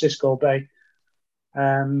San Francisco Bay.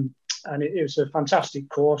 And it was a fantastic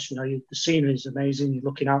course. You know, the scenery is amazing. You're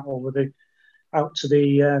looking out to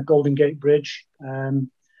the Golden Gate Bridge.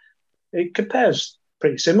 It compares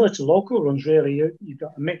pretty similar to local runs, really. You've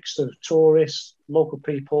got a mix of tourists, local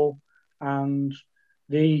people, and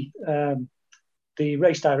the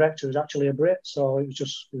race director was actually a Brit, so it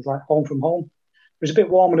was like home from home. It was a bit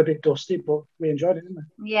warm and a bit dusty, but we enjoyed it, didn't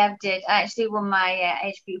we? Yeah, I did. I actually won my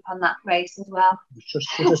age group on that race as well. Just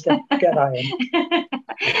get that in.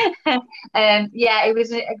 Yeah, it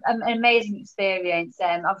was an amazing experience.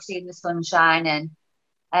 Obviously in the sunshine,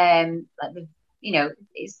 and you know,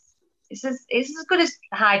 it's as good as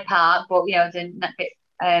Hyde Park, but you know, that bit,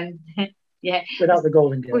 yeah, without the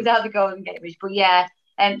Golden Gate. Without the Golden Gate Bridge, but yeah.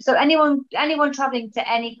 So anyone traveling to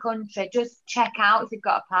any country, just check out if you've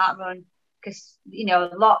got a park run, because you know,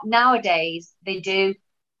 a lot nowadays they do,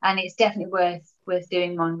 and it's definitely worth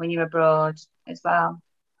doing one when you're abroad as well.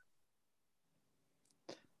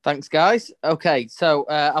 Thanks, guys. Okay, so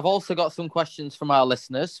I've also got some questions from our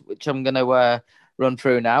listeners, which I'm going to run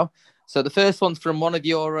through now. So the first one's from one of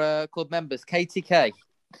your club members, Katie Kay.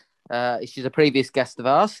 She's a previous guest of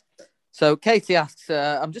ours. So Katie asks,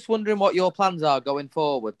 I'm just wondering what your plans are going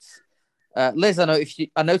forwards. Liz, I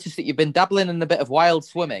noticed that you've been dabbling in a bit of wild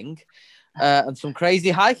swimming and some crazy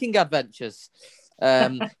hiking adventures.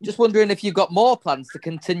 Just wondering if you've got more plans to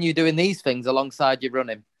continue doing these things alongside your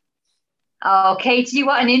running. Oh, Katie, you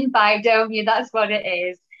want an invite, don't you? That's what it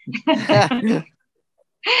is.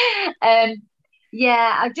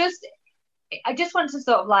 Yeah, I just want to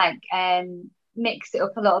sort of like mix it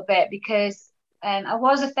up a little bit, because I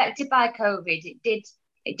was affected by COVID. It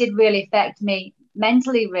did really affect me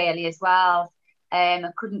mentally, really, as well.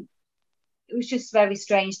 It was just a very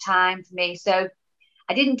strange time for me. So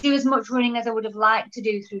I didn't do as much running as I would have liked to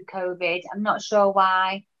do through COVID. I'm not sure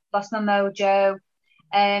why. Lost my mojo.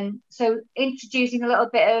 So introducing a little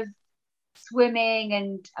bit of swimming,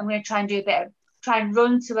 and I'm going to try and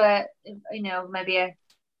run to maybe a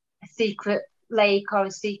secret lake or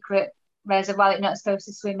a secret reservoir that you're not supposed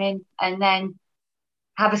to swim in, and then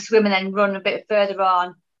have a swim and then run a bit further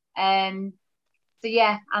on. So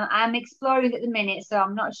yeah, I'm exploring at the minute, so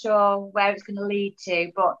I'm not sure where it's going to lead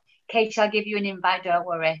to, but Kate, I'll give you an invite, don't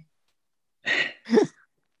worry.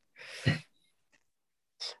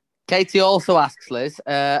 Katie also asks, Liz,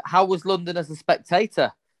 how was London as a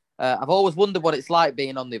spectator? I've always wondered what it's like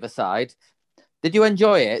being on the other side. Did you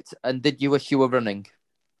enjoy it, and did you wish you were running?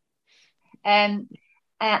 I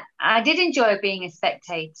did enjoy being a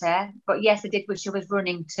spectator, but yes, I did wish I was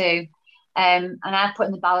running too. And I put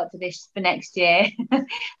in the ballot for next year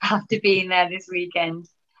after being there this weekend.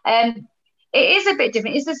 It is a bit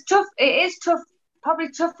different. It is tough, probably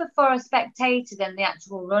tougher for a spectator than the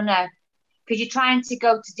actual runner, because you're trying to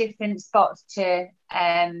go to different spots to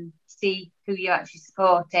see who you're actually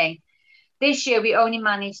supporting. This year we only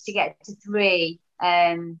managed to get to 3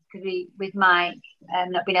 because with Mike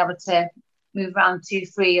not being able to move around too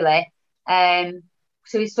freely.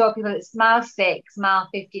 So we saw people at mile 6, mile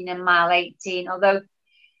 15 and mile 18, although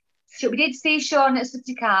we did see Sean at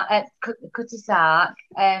Cutty Sark,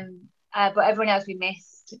 but everyone else we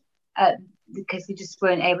missed because we just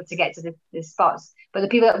weren't able to get to the spots. But the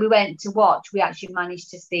people that we went to watch, we actually managed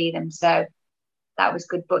to see them, so that was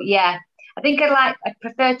good. But yeah, I think I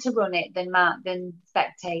prefer to run it than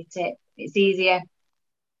spectate it. It's easier.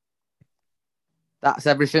 That's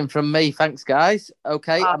everything from me. Thanks, guys.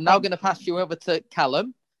 Okay, I'm now going to pass you over to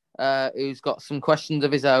Callum, who's got some questions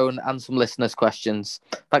of his own and some listeners' questions.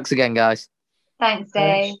 Thanks again, guys. Thanks,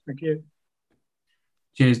 Dave. Thank you.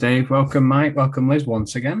 Cheers, Dave. Welcome, Mike. Welcome, Liz,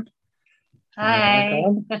 once again. Hi.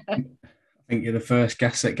 I think you're the first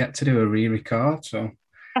guest that get to do a re-record, so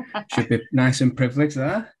should be nice and privileged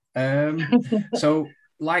there. So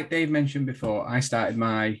like Dave mentioned before, I started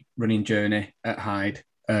my running journey at Hyde,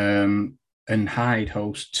 and Hyde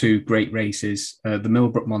hosts two great races, the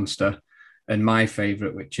Millbrook Monster and my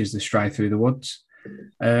favourite, which is the Stride Through the Woods.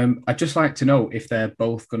 I'd just like to know if they're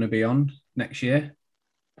both going to be on next year.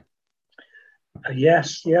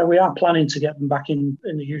 Yes, yeah, we are planning to get them back in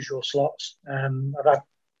the usual slots. I've had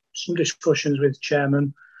some discussions with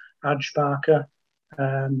Chairman Adge Barker.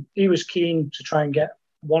 He was keen to try and get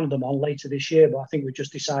one of them on later this year, but I think we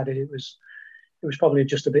just decided it was probably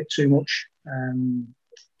just a bit too much,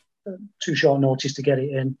 too short notice to get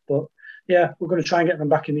it in. But yeah, we're going to try and get them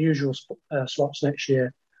back in the usual slots next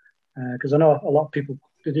year, because I know a lot of people,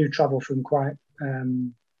 they do travel from quite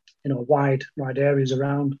wide areas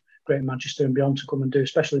around Greater Manchester and beyond to come and do,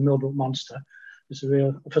 especially Millbrook Monster. It's a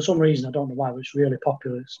real, for some reason, I don't know why, but it's really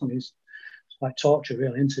popular. It's like torture,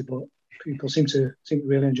 really, isn't it? But people seem to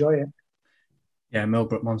really enjoy it. Yeah,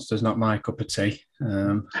 Millbrook Monster's not my cup of tea.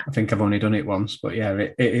 I think I've only done it once, but yeah,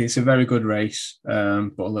 it's a very good race,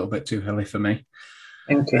 but a little bit too hilly for me.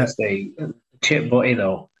 I think it's the Chip Butty,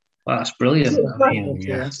 though. Well, that's brilliant.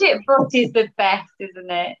 Yeah. Chip Butty is the best,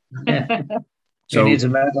 isn't it? Yeah. So, it needs a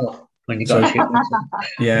medal when you got Chip Butty.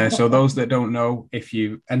 Yeah, so those that don't know, if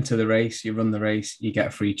you enter the race, you run the race, you get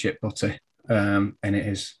a free Chip Butty, and it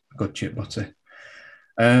is a good Chip Butty.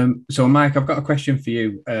 So, Mike, I've got a question for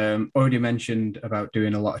you. Already mentioned about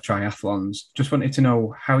doing a lot of triathlons. Just wanted to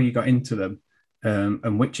know how you got into them,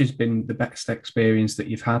 and which has been the best experience that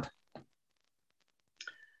you've had.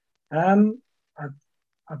 I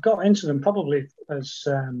got into them probably as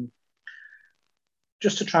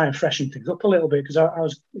just to try and freshen things up a little bit, because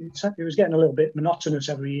it was getting a little bit monotonous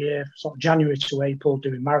every year, sort of January to April,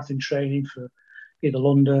 doing marathon training for either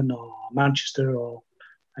London or Manchester or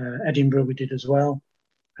Edinburgh we did as well.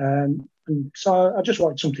 And so I just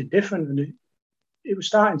wanted something different, and it was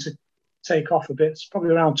starting to take off a bit. It's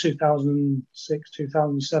probably around 2006,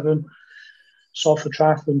 2007, Salford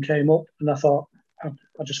Triathlon came up, and I thought I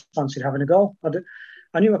just fancied having a go.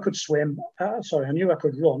 I knew I could swim. I knew I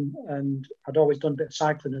could run, and I'd always done a bit of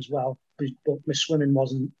cycling as well, but my swimming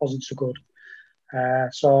wasn't so good.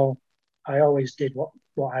 So I always did what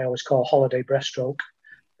I always call holiday breaststroke.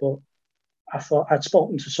 But I thought, I'd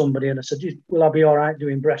spoken to somebody and I said, will I be all right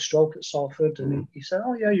doing breaststroke at Salford? And he said,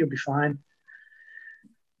 oh yeah, you'll be fine.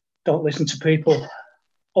 Don't listen to people.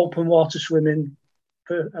 Open water swimming,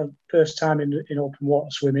 first time in open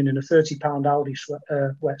water swimming in a 30-pound Audi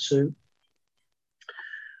wetsuit.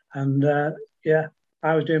 And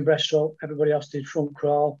I was doing breaststroke, everybody else did front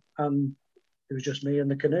crawl, and it was just me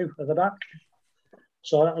and the canoe at the back.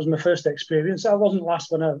 So that was my first experience. I wasn't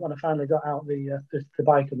last when I finally got out the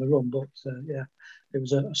bike and the run, but it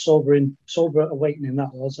was a sober awakening,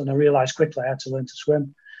 that was, and I realised quickly I had to learn to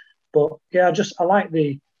swim. But yeah, I like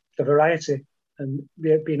the variety and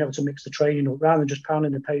being able to mix the training up rather than just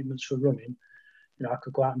pounding the pavements for running. I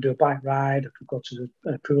could go out and do a bike ride. I could go to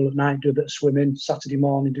the pool at night, do a bit of swimming. Saturday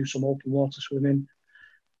morning, do some open water swimming.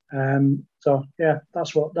 So yeah,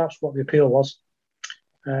 that's what the appeal was.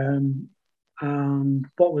 And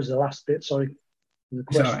what was the last bit? Sorry, the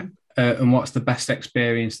question. And what's the best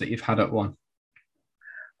experience that you've had at one?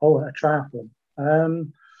 Oh, a triathlon.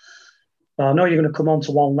 Well, I know you're going to come on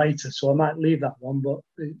to one later, so I might leave that one. But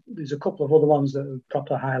there's a couple of other ones that are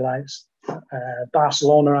proper highlights.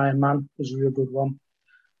 Barcelona Ironman was a real good one.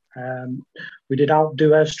 We did Alpe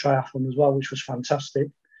d'Huez triathlon as well, which was fantastic.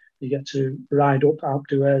 You get to ride up Alpe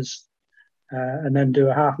d'Huez and then do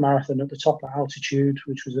a half marathon at the top of altitude,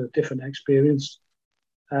 which was a different experience.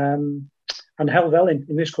 And Helvellyn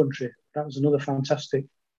in this country, that was another fantastic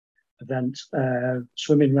event.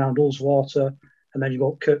 Swimming around Ullswater, and then you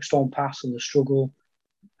go up Kirkstone Pass and the struggle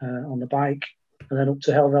on the bike, and then up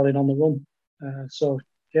to Helvellyn on the run. So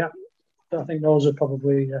yeah, I think those are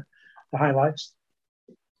probably the highlights.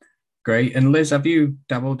 Great. And Liz, have you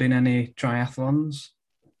dabbled in any triathlons?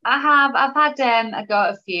 I have. I've had a go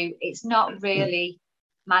at a few. It's not really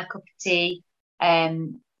my cup of tea. I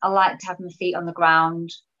like to have my feet on the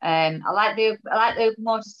ground. I like the open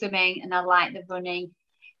water swimming, and I like the running.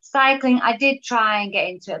 Cycling, I did try and get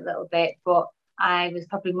into it a little bit, but I was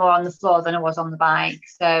probably more on the floor than I was on the bike.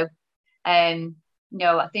 So,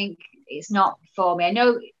 no, I think it's not for me. I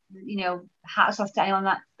know, hats off to anyone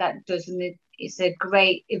that does, and it's a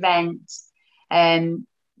great event. To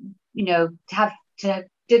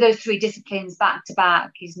do those three disciplines back to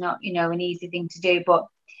back is not, an easy thing to do, but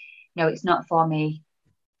no, it's not for me.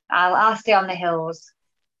 I'll stay on the hills.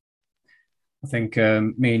 I think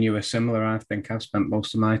me and you are similar. I think I've spent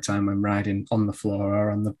most of my time when riding on the floor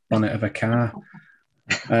or on the bonnet of a car.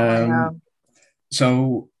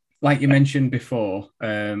 So, like you mentioned before,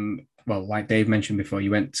 well, like Dave mentioned before,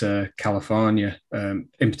 you went to California. In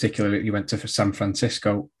particular, you went to San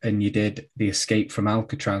Francisco and you did the Escape from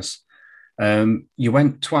Alcatraz. You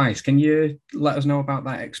went twice. Can you let us know about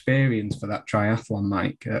that experience for that triathlon,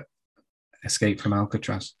 Mike? Escape from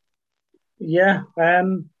Alcatraz. Yeah,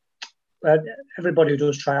 everybody who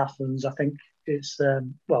does triathlons, I think it's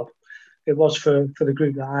it was for the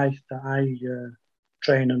group that I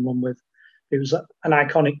train and run with. It was an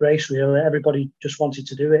iconic race, really. Everybody just wanted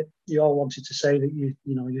to do it. You all wanted to say that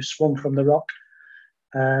you swung from the rock.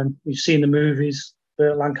 You've seen the movies,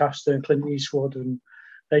 Burt Lancaster and Clint Eastwood, and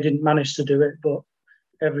they didn't manage to do it, but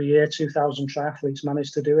every year 2,000 triathletes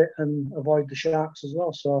manage to do it and avoid the sharks as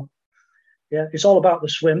well. So yeah, it's all about the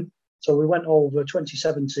swim. So we went over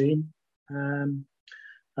 2017, and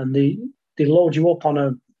they load you up on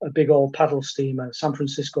a big old paddle steamer, San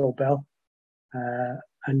Francisco Bell,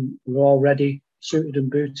 and we're all ready, suited and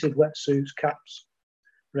booted, wetsuits, caps,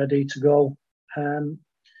 ready to go. And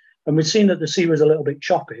we'd seen that the sea was a little bit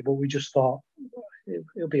choppy, but we just thought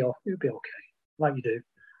it'll be okay, like you do.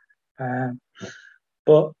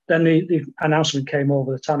 But then the announcement came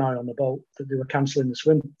over the tannoy on the boat that they were cancelling the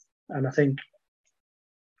swim, and I think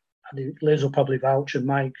Liz will probably vouch, and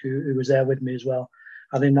Mike, who was there with me as well.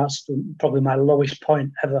 I think that's probably my lowest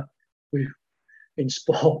point ever. In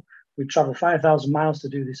sport, we travelled 5,000 miles to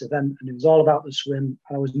do this event, and it was all about the swim.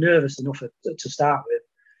 And I was nervous enough to start with,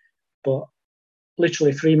 but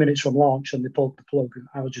literally 3 minutes from launch, and they pulled the plug.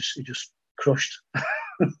 It just crushed.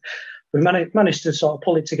 We managed to sort of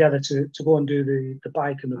pull it together to go and do the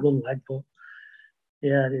bike and the run leg, but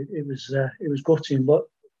yeah, it was gutting. But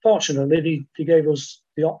fortunately, they gave us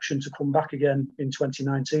the option to come back again in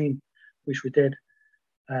 2019, which we did,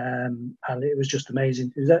 and it was just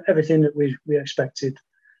amazing. It was everything that we expected: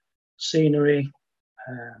 scenery,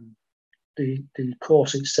 the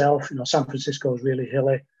course itself. San Francisco is really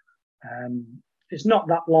hilly. It's not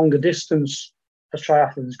that long a distance as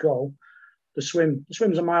triathlons go. The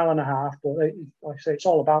swim's a mile and a half, but like I say, it's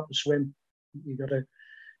all about the swim. You got to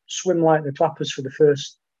swim like the clappers for the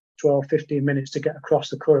first 12, 15 minutes to get across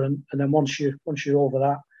the current, and then once you're over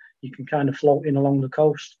that, you can kind of float in along the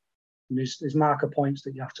coast. And there's marker points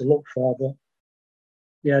that you have to look for. But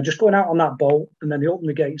yeah, just going out on that boat, and then they open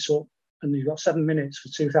the gates up, and you've got 7 minutes for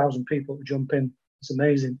 2,000 people to jump in. It's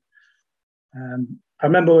amazing. I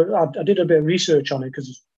remember I did a bit of research on it,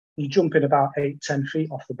 because you jump in about 8-10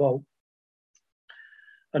 feet off the boat.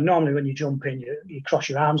 And normally when you jump in, you cross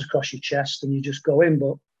your arms across your chest and you just go in.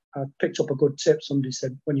 But I picked up a good tip. Somebody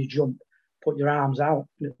said, when you jump, put your arms out,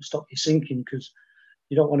 and it'll stop you sinking, because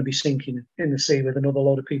you don't want to be sinking in the sea with another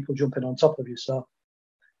load of people jumping on top of you. So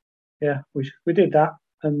yeah, we did that,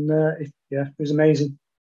 and it was amazing.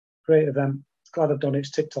 Great event. Glad I've done it.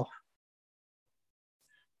 It's ticked off.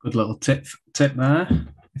 Good little tip there.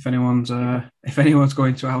 If anyone's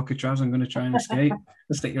going to Alcatraz, I'm going to try and escape.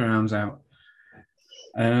 Stick your arms out.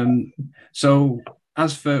 So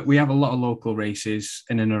we have a lot of local races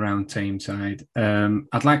in and around Tameside.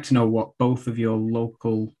 I'd like to know what both of your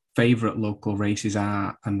favourite local races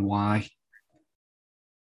are and why.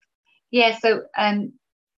 Yeah, so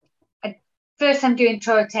first time doing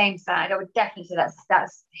Tour of Tameside, I would definitely say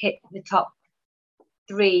that's hit the top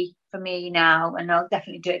 3 for me now, and I'll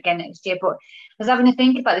definitely do it again next year. But I was having to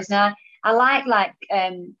think about this now. I like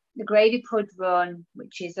the Gravy Pud Run,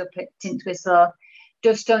 which is up at Tintwistle.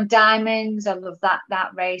 Dovestone Diamonds, I love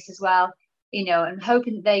that race as well. I'm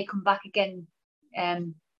hoping that they come back again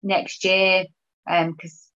next year,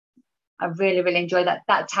 because I really, really enjoy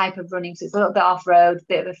that type of running. So it's a little bit off road,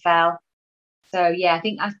 bit of a fell. So yeah, I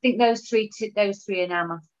think those three are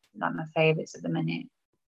now my favourites at the minute.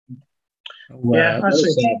 Well,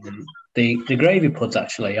 the Gravy Pud's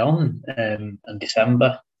actually on in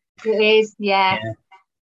December. It is, yeah.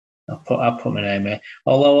 I'll put my name in.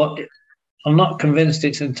 Although I'm not convinced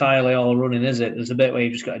it's entirely all running, is it? There's a bit where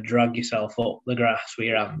you've just got to drag yourself up the grass with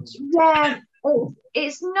your hands. Yeah,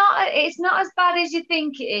 it's not as bad as you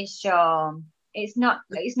think it is, Sean. It's not.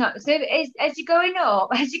 So as you're going up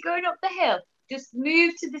the hill, just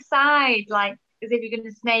move to the side, like as if you're going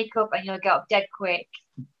to snake up, and you'll get up dead quick.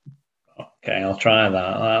 Okay, I'll try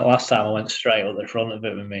that. Last time I went straight up the front of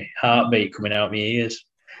it with my heartbeat coming out of my ears.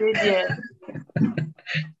 Did you?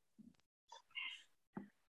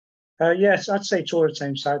 Yes, I'd say Tour of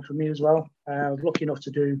Tameside for me as well. I was lucky enough to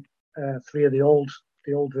do 3 of the old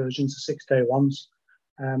versions, the 6-day ones,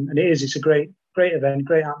 and it's a great event,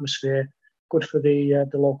 great atmosphere, good for the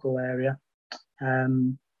local area,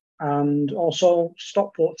 and also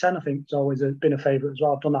Stockport 10. I think it's always been a favourite as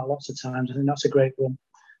well. I've done that lots of times. I think that's a great run.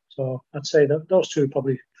 So I'd say that those 2 are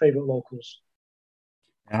probably favourite locals.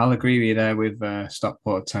 I'll agree with you there with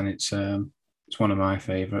Stockport 10. It's one of my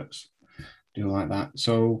favourites. Do like that.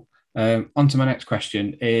 So on to my next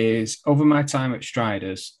question is, over my time at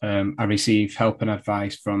Striders, I received help and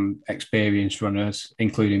advice from experienced runners,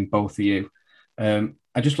 including both of you.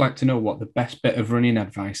 I'd just like to know what the best bit of running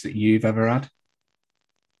advice that you've ever had.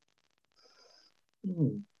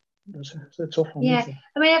 That's a tough one. Yeah,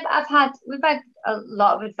 I mean, we've had a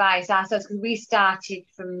lot of advice ourselves because we started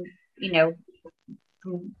from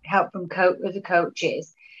help from other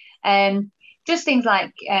coaches, just things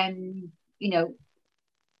like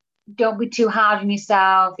don't be too hard on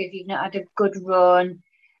yourself if you've not had a good run.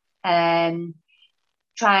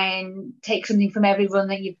 Try and take something from every run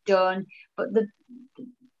that you've done, but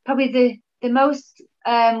probably the most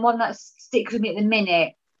one that sticks with me at the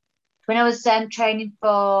minute, when I was training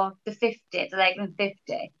for the 50, the Lakeland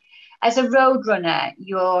 50, as a road runner,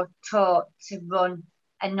 you're taught to run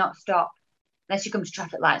and not stop, unless you come to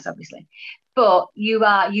traffic lights, obviously. But you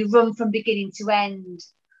run from beginning to end.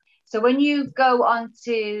 So when you go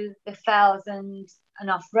onto the fells and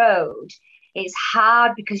off road, it's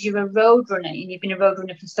hard because you're a road runner and you've been a road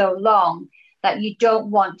runner for so long that you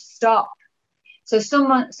don't want to stop. So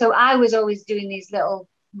I was always doing these little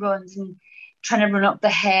runs and trying to run up the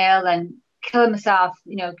hill and killing myself,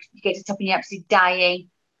 you get to the top and you're absolutely dying.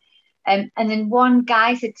 And then one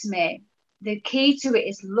guy said to me, the key to it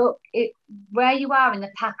is look where you are in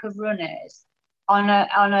the pack of runners on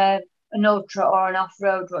an ultra or an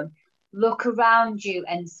off-road run. Look around you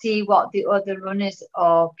and see what the other runners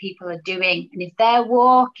or people are doing. And if they're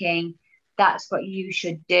walking, that's what you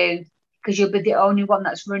should do, because you'll be the only one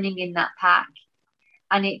that's running in that pack.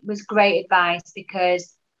 And it was great advice,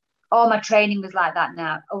 because all my training was like that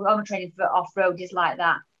now. All my training for off-road is like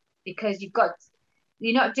that, because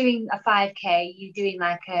you're not doing a 5K, you're doing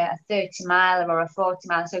like a 30 mile or a 40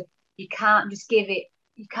 mile. So you can't just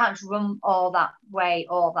you can't run all that way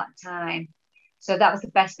all that time. So that was the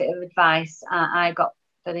best bit of advice I got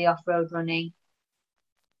for the off-road running.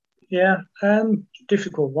 Yeah,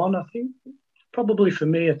 difficult one. I think probably for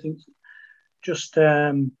me, I think just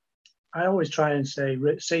I always try and say,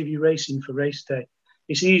 save your racing for race day.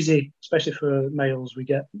 It's easy, especially for males. We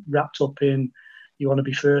get wrapped up in, you want to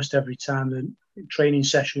be first every time. And training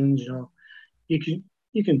sessions,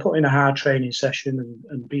 you can put in a hard training session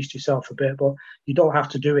and beast yourself a bit, but you don't have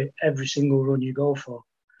to do it every single run you go for.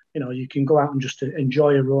 You can go out and just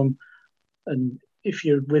enjoy a run. And if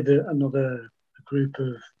you're with another group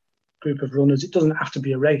of runners, it doesn't have to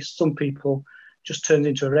be a race. Some people just turns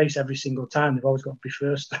into a race every single time. They've always got to be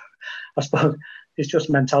first. I suppose it's just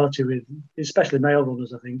mentality with, especially male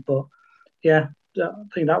runners, I think. But yeah, I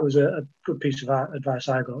think that was a good piece of advice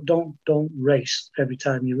I got. Don't race every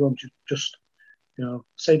time you run. Just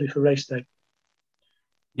save it for race day.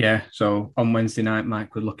 Yeah, so on Wednesday night,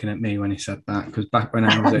 Mike was looking at me when he said that, because back when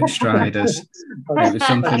I was at Striders, it was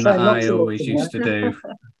something that I always used to do.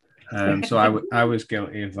 So I was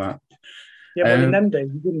guilty of that. Yeah, but in them days,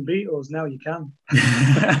 you didn't beat us. Now you can.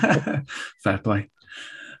 Fair play.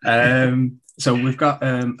 So we've got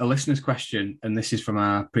a listener's question, and this is from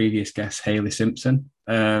our previous guest, Hayley Simpson.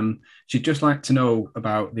 She'd just like to know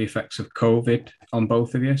about the effects of COVID on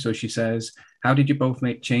both of you. So she says, how did you both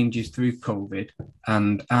make changes through COVID?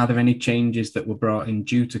 And are there any changes that were brought in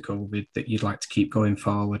due to COVID that you'd like to keep going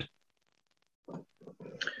forward?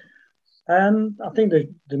 I think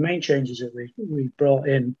the main changes that we brought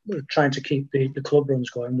in, trying to keep the club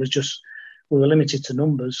runs going, was just we were limited to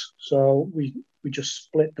numbers. So we just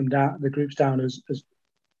split them down, the groups down as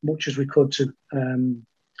much as we could to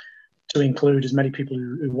include as many people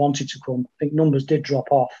who wanted to come. I think numbers did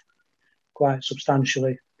drop off quite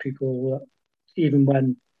substantially. People, even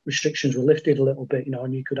when restrictions were lifted a little bit,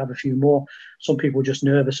 and you could have a few more, some people were just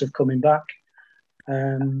nervous of coming back.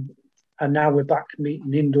 And now we're back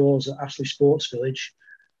meeting indoors at Ashley Sports Village.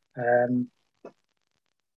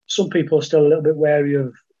 Some people are still a little bit wary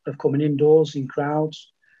of coming indoors in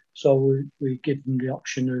crowds. So we give them the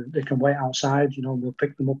option of they can wait outside, we'll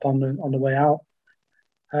pick them up on the way out.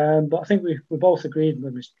 But I think we both agreed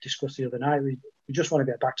when we discussed the other night, we just want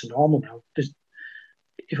to get back to normal now.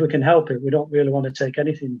 If we can help it, we don't really want to take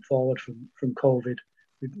anything forward from COVID.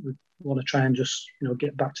 We want to try and just,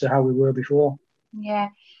 get back to how we were before. Yeah.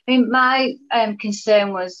 I mean, my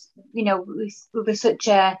concern was, we were such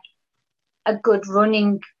a good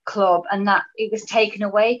running club, and that it was taken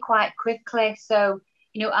away quite quickly. So,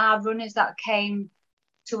 our runners that came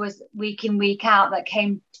to us week in, week out, that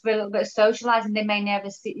came for a little bit of socialising, they may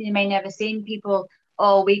never seen people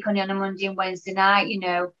all week on a Monday and Wednesday night,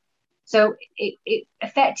 So it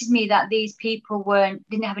affected me that these people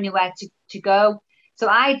didn't have anywhere to go. So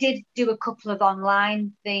I did do a couple of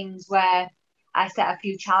online things where I set a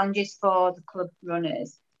few challenges for the club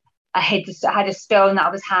runners. I had a stone that I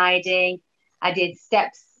was hiding. I did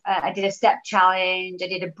steps. I did a step challenge. I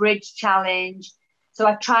did a bridge challenge. So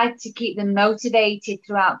I tried to keep them motivated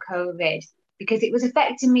throughout COVID because it was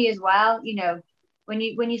affecting me as well. You know, when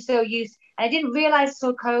you're so used, and I didn't realize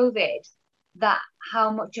till COVID that how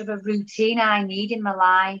much of a routine I need in my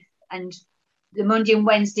life, and the Monday and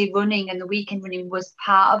Wednesday running and the weekend running was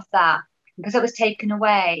part of that. Because it was taken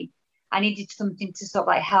away, I needed something to sort of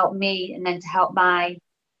like help me and then to help my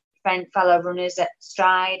fellow runners at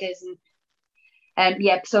Striders and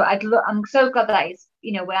so I'm so glad that it's,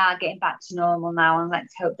 you know, we are getting back to normal now, and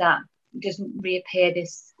let's hope that it doesn't reappear,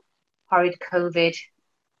 this horrid COVID.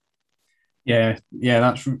 Yeah,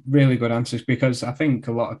 that's really good answers, because I think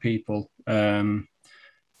a lot of people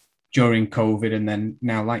during COVID and then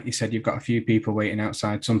now, like you said, you've got a few people waiting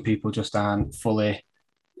outside. Some people just aren't fully,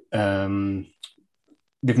 they've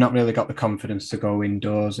not really got the confidence to go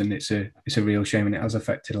indoors, and it's a real shame, and it has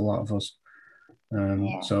affected a lot of us.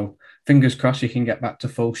 So fingers crossed you can get back to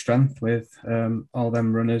full strength with all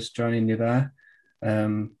them runners joining you there.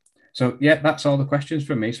 So yeah, that's all the questions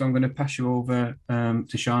from me. So I'm going to pass you over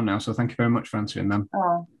to Sean now. So thank you very much for answering them.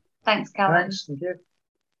 Oh, thanks, Callum. Thanks, thank you.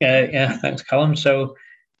 Yeah, thanks, Callum. So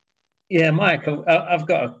yeah, Mike, I've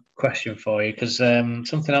got a question for you, because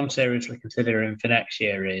something I'm seriously considering for next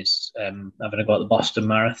year is having a go at the Boston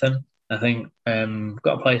Marathon. I think I've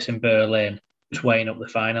got a place in Berlin, just weighing up the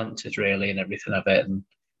finances really and everything of it, and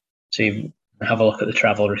see, have a look at the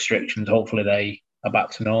travel restrictions. Hopefully they are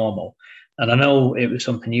back to normal. And I know it was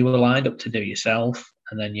something you were lined up to do yourself,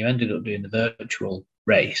 and then you ended up doing the virtual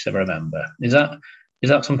race, I remember. Is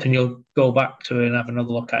that something you'll go back to and have another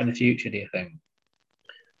look at in the future, do you think?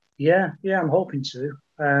 Yeah, I'm hoping to.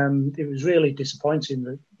 It was really disappointing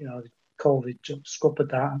that, you know, COVID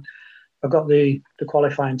scuppered that. I got the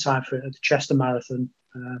qualifying time for it at the Chester Marathon.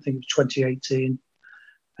 I think it was 2018,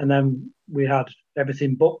 and then we had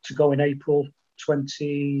everything booked to go in April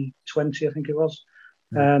 2020. I think it was.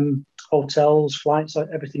 Hotels, flights,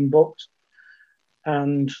 everything booked,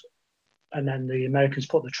 and then the Americans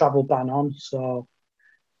put the travel ban on, so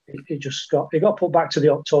it got put back to the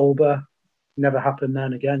October. Never happened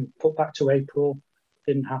then again. Put back to April,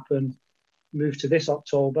 didn't happen. Moved to this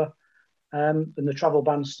October, and the travel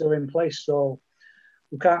ban's still in place. So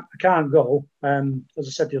I can't go. As I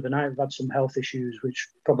said the other night, we've had some health issues, which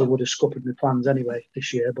probably would have scuppered my plans anyway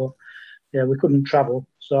this year. But yeah, we couldn't travel.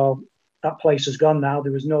 So that place has gone now.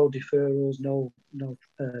 There was no deferrals, no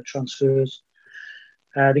transfers.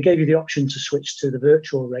 They gave you the option to switch to the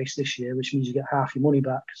virtual race this year, which means you get half your money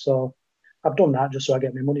back. So I've done that just so I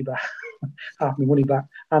get my money back, half my money back.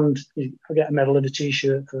 And I get a medal and a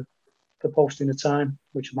T-shirt for posting the time,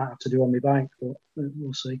 which I might have to do on my bike, but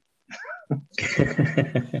we'll see.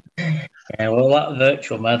 Yeah, well, that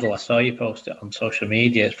virtual medal, I saw you post it on social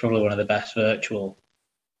media. It's probably one of the best virtual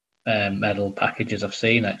medal packages I've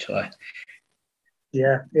seen, actually.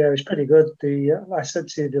 Yeah, it's pretty good. I said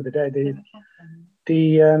to you the other day,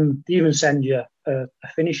 they even send you a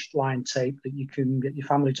finish line tape that you can get your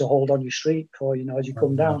family to hold on your street for, you know, as you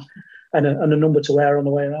come down, and a number to wear on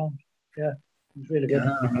the way around. Yeah, it's really good.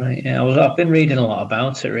 Right. Yeah, I've been reading a lot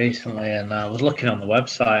about it recently, and I was looking on the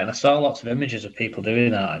website, and I saw lots of images of people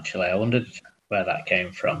doing that. Actually, I wondered where that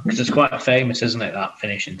came from, because it's quite famous, isn't it? That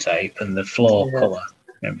finishing tape and the floor colour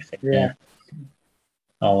and everything. Yeah.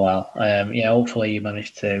 Oh well. Hopefully you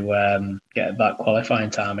manage to get that qualifying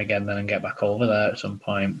time again then and get back over there at some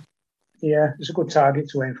point. Yeah, it's a good target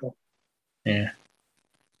to aim for. Yeah.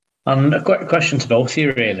 And a quick question to both of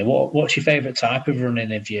you, really. What's your favourite type of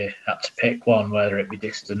running if you had to pick one, whether it be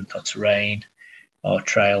distant or terrain or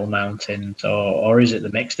trail, mountains, or is it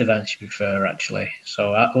the mixed events you prefer, actually?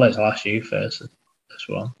 So let's ask you first, this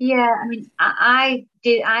one. Yeah, I mean, I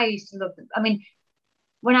used to love them. I mean,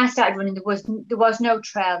 when I started running, there was no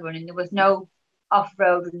trail running, there was no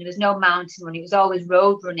off-road running, there was no mountain running, it was always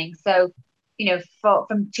road running. So, you know,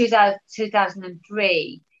 from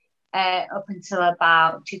 2003 up until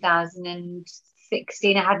about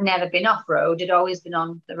 2016, I had never been off-road, I'd always been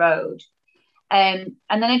on the road. And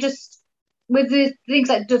then I just, with the things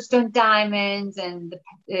like Dovestone Diamonds and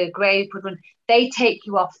the Greywood Run, they take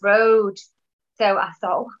you off-road. So I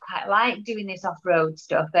thought, I quite like doing this off-road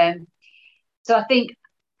stuff. So I think,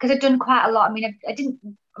 because I've done quite a lot. I mean, I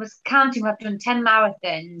was counting. I've done 10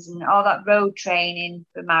 marathons and all that road training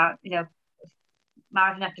for marathon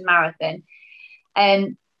after marathon.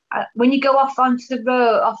 And when you go off onto the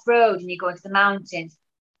off road, and you go into the mountains,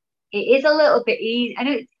 it is a little bit easy. I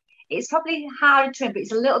know it's probably harder to run, but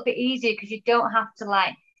it's a little bit easier because you don't have to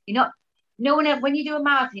you're no one, when you do a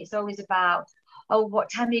marathon, it's always about, oh,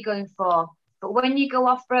 what time are you going for? But when you go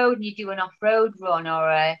off road and you do an off road run or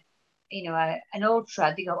an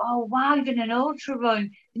ultra, they go, oh wow, you've done an ultra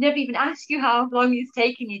run. They never even ask you how long it's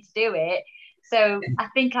taking you to do it. So I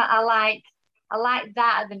think I like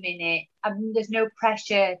that at the minute. There's no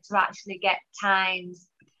pressure to actually get times.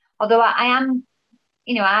 Although I am,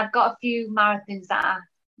 I've got a few marathons that are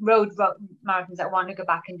road marathons that I want to go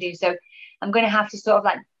back and do. So I'm going to have to sort of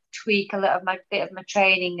like tweak a little of my bit of my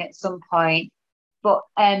training at some point. But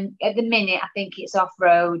at the minute, I think it's off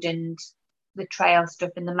road and the trail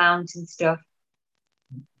stuff and the mountain stuff.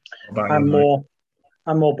 I'm more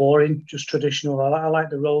boring, just traditional. I like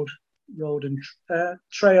the road and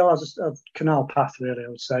trail as a canal path, really. I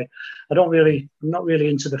would say I'm not really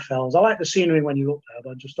into the fells. I like the scenery when you're up there,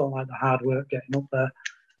 but I just don't like the hard work getting up there.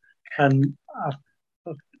 And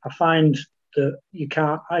I find that you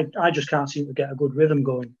can't. I just can't seem to get a good rhythm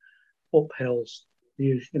going up hills.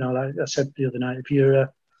 Like I said the other night, if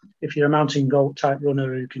you're a mountain goat type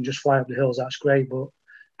runner who can just fly up the hills, that's great. But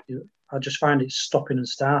I just find it stopping and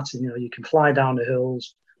starting. You can fly down the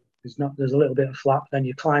hills. There's a little bit of flat, then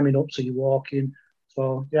you're climbing up, so you're walking.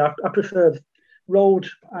 So yeah, I prefer road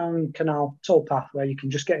and canal towpath where you can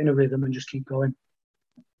just get in a rhythm and just keep going.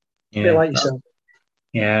 Yeah, a bit like yourself.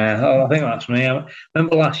 Yeah, I think that's me. I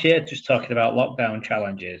remember last year just talking about lockdown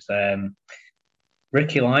challenges.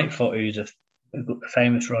 Ricky Lightfoot, who's a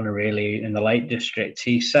famous runner really in the Lake District,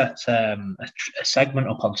 he set a segment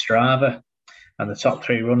up on Strava, and the top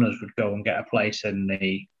 3 runners would go and get a place in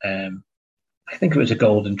the I think it was a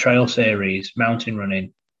Golden Trail Series mountain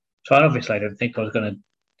running. So I didn't think I was going to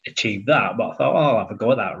achieve that, but I thought, I'll have a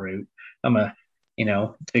go at that route. I'm a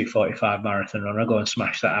 2:45 marathon runner. I'll go and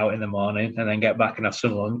smash that out in the morning and then get back and have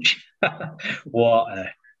some lunch. I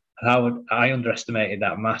underestimated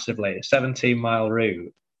that massively. A 17-mile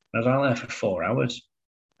route. I was only there for 4 hours.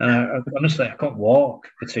 And honestly, I couldn't walk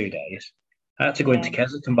for 2 days. I had to go into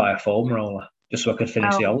Keswick and buy a foam roller just so I could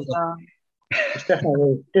finish the holiday. It's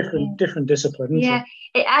definitely different discipline. Yeah,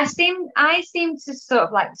 I seem to sort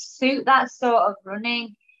of like suit that sort of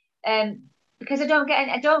running, because I don't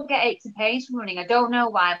get aches and pains from running. I don't know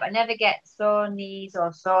why, but I never get sore knees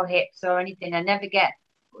or sore hips or anything. I never get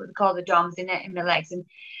what they call the DOMS in my legs, and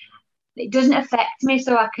it doesn't affect me.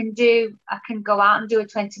 So I can go out and do a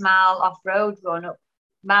 20-mile off-road run up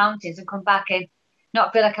mountains and come back and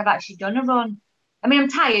not feel like I've actually done a run. I mean, I'm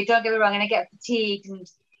tired, don't get me wrong, and I get fatigued and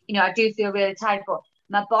I do feel really tired, but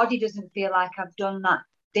my body doesn't feel like I've done that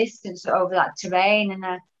distance over that terrain. And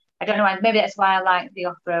I don't know why. Maybe that's why I like the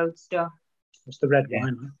off-road stuff. It's the red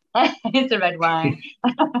wine. It's the red wine.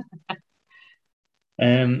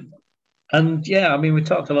 And yeah, I mean, we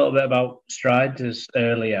talked a little bit about striders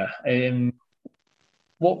earlier.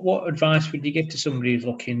 What advice would you give to somebody who's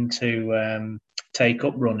looking to take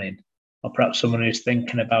up running, or perhaps someone who's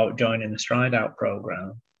thinking about joining the Stride Out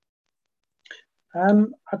program?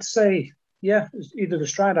 I'd say, it's either the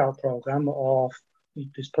Stride Out program or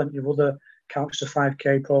there's plenty of other Couch to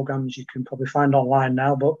 5K programs you can probably find online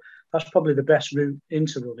now, but that's probably the best route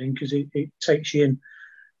into running because it takes you in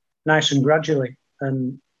nice and gradually,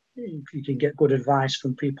 and you can get good advice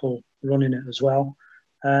from people running it as well.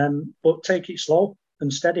 But take it slow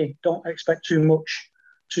and steady. Don't expect too much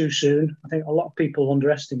too soon. I think a lot of people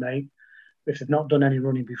underestimate, if they've not done any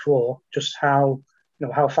running before, just how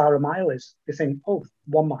far a mile is. They think,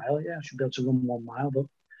 1 mile, I should be able to run 1 mile. But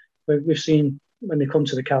we've seen when they come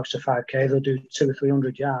to the Couch to 5K, they'll do 200 or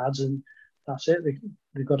 300 yards and that's it.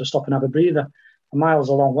 They've got to stop and have a breather. A mile's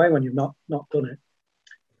a long way when you've not done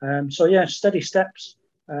it. Steady steps.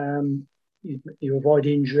 You avoid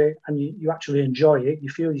injury and you actually enjoy it. You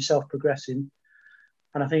feel yourself progressing.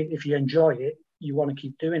 And I think if you enjoy it, you want to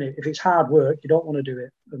keep doing it. If it's hard work, you don't want to do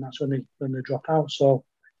it. And that's when they drop out. So,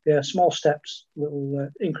 small steps, little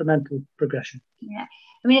incremental progression. Yeah.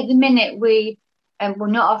 I mean, at the minute, we're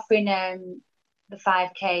not offering the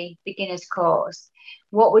 5K beginners course.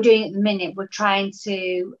 What we're doing at the minute, we're trying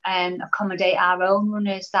to accommodate our own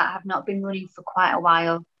runners that have not been running for quite a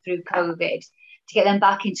while through COVID to get them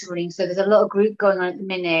back into running. So there's a little group going on at the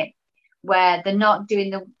minute where they're not doing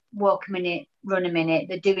the walk a minute, run a minute.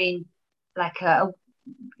 They're doing like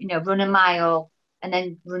run a mile and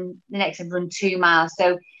then run the next and run 2 miles.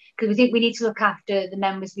 So because we think we need to look after the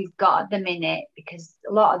members we've got at the minute, because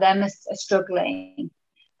a lot of them are struggling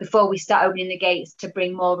before we start opening the gates to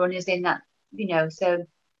bring more runners in. That so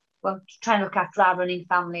we're trying to look after our running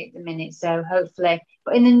family at the minute. So hopefully,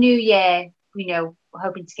 but in the new year, we're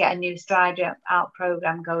hoping to get a new Stride Out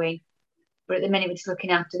program going. But at the minute, we're just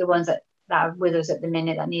looking after the ones that are with us at the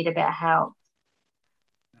minute that need a bit of help.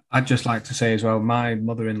 I'd just like to say as well, my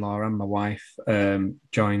mother-in-law and my wife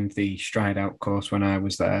joined the Stride Out course when I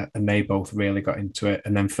was there, and they both really got into it.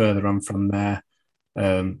 And then further on from there,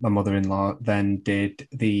 my mother-in-law then did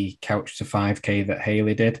the Couch to 5K that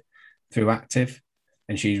Haley did through Active,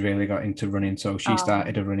 and she's really got into running. So she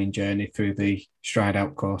started a running journey through the Stride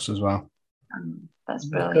Out course as well. That's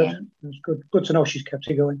brilliant. That's good. Good to know she's kept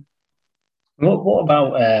it going. What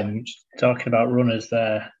about talking about runners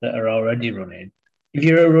there that are already running? If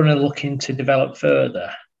you're a runner looking to develop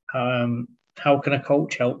further, how can a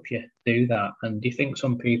coach help you do that? And do you think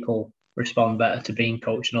some people respond better to being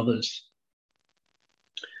coached than others?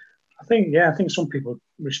 I think some people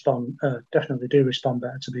definitely do respond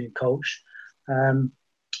better to being coached.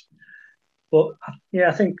 But yeah,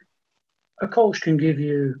 I think a coach can give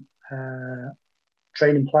you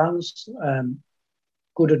training plans,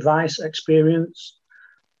 good advice, experience.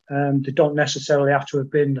 They don't necessarily have to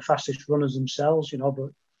have been the fastest runners themselves, but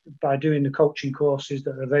by doing the coaching courses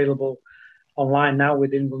that are available online now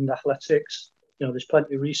with England Athletics, there's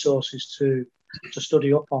plenty of resources to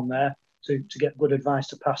study up on there to get good advice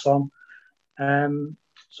to pass on.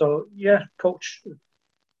 So yeah, a coach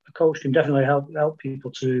can definitely help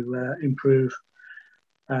people to improve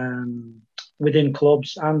within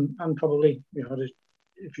clubs and probably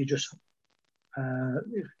if you just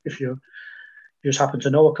if you just happen to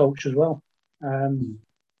know a coach as well.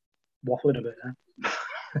 Waffling a bit there.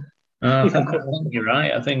 I think you're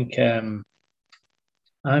right. I think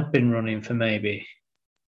I've been running for maybe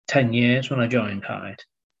 10 years when I joined Hyde.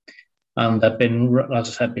 And I've been, as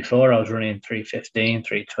I said before, I was running 3:15,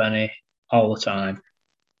 3:20 all the time,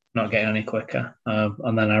 not getting any quicker.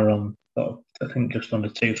 And then I run, I think, just under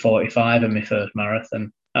 2:45 in my first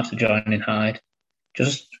marathon after joining Hyde.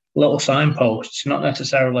 Just little signposts, not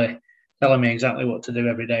necessarily telling me exactly what to do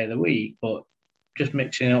every day of the week, but just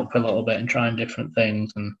mixing it up a little bit and trying different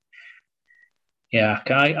things. And yeah,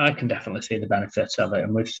 I can definitely see the benefits of it.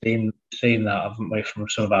 And we've seen that, haven't we, from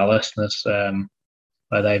some of our listeners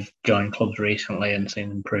where they've joined clubs recently and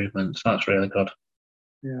seen improvements. That's really good.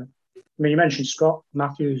 Yeah. I mean, you mentioned Scott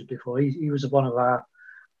Matthews before. He was one of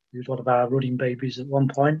our running babies at one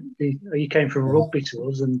point. He came from rugby to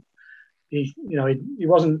us, and he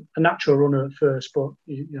wasn't a natural runner at first, but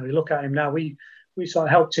you look at him now. We sort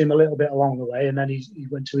of helped him a little bit along the way, and then he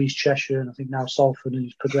went to East Cheshire, and I think now Salford, and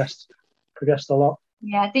he's progressed a lot.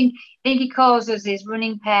 Yeah, I think he calls us his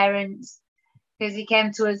running parents because he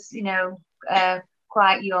came to us,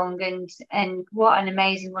 quite young, and what an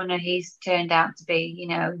amazing runner he's turned out to be. He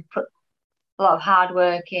put a lot of hard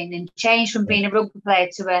work in and changed from being a rugby player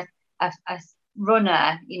to a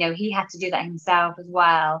runner. He had to do that himself as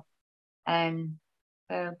well.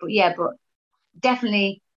 But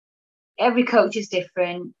definitely every coach is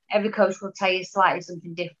different. Every coach will tell you slightly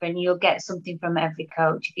something different. You'll get something from every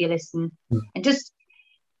coach if you listen. And just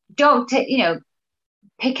don't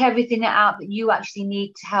pick everything out that you actually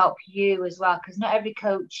need to help you as well, because not every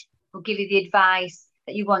coach will give you the advice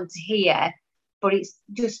that you want to hear, but it's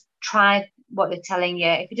just try what they're telling you.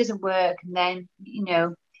 If it doesn't work, and then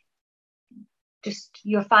just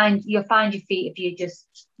you'll find your feet if you just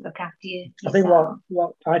look after you. I think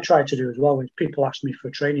what I try to do as well is people ask me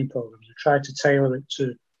for training programs. I try to tailor it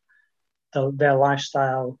to their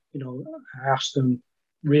lifestyle. I ask them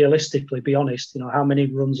realistically, be honest. How many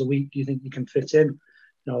runs a week do you think you can fit in?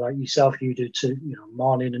 Like yourself, you do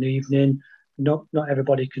morning and evening. Not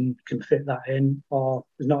everybody can fit that in, or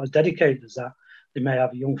is not as dedicated as that. They may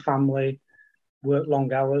have a young family, work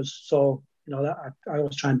long hours. So that I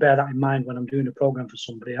always try and bear that in mind when I'm doing a program for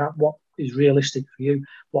somebody. What is realistic for you?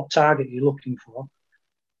 What target you're looking for?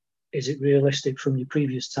 Is it realistic from your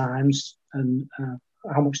previous times? And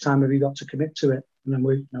how much time have you got to commit to it? And then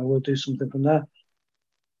we'll do something from there.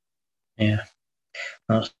 Yeah,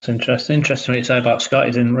 that's interesting. Interesting what you say about Scott.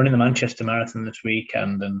 He's running the Manchester Marathon this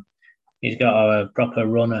weekend, and he's got a proper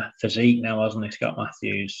runner physique now, hasn't he, Scott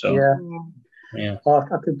Matthews? So yeah. Well,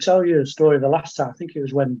 I could tell you a story. The last time, I think it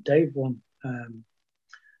was when Dave won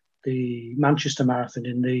the Manchester Marathon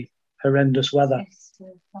in the horrendous weather.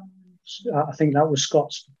 I think that was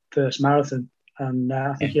Scott's first marathon, and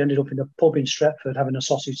I think he ended up in a pub in Stretford having a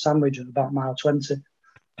sausage sandwich at about mile 20.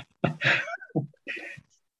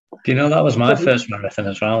 Do you know that was my first marathon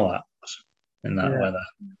as well? That was in that weather.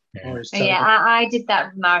 I did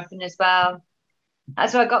that marathon as well.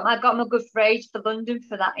 That's why I got my good phrase for London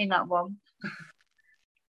for that in that one.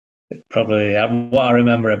 Probably what I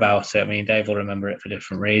remember about it. I mean, Dave will remember it for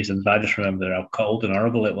different reasons. I just remember how cold and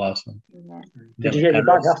horrible it was. Did you get your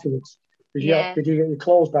bag afterwards? Did you get your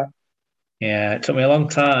clothes back? Yeah, it took me a long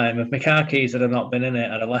time. If my car keys had not been in it,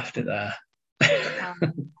 I'd have left it there.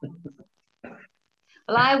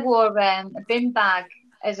 Well, I wore a bin bag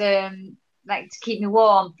as like to keep me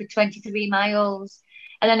warm for 23 miles.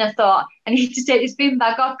 And then I thought, I need to take this bin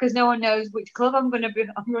bag off because no one knows which club I'm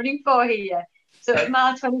running for here. So at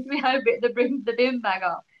mile 23, I bit the bin bag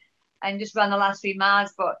off and just ran the last 3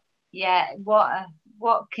 miles. But yeah,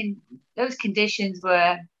 those conditions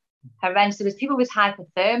were horrendous. There was people with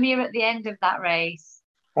hypothermia at the end of that race.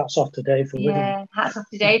 Hats off to Dave for winning. Yeah, hats off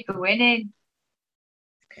to Dave for winning.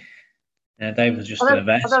 Yeah, Dave was just the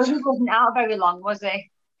best. Although he wasn't out very long, was he?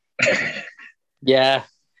 Yeah,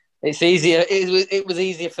 it's easier. It was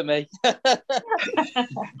easier for me.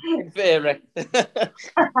 In theory.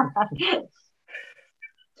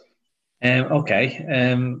 Okay.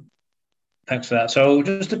 Thanks for that. So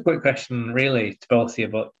just a quick question really to both of you,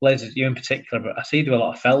 but Liz, you in particular, but I see you do a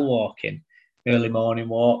lot of fell walking, early morning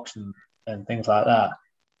walks and things like that.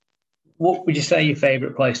 What would you say your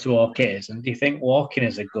favourite place to walk is? And do you think walking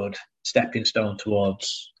is a good stepping stone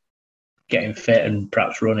towards getting fit and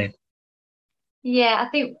perhaps running? Yeah, I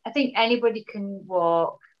think anybody can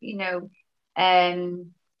walk, you know.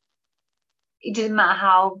 It doesn't matter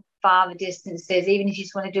how far the distance is, even if you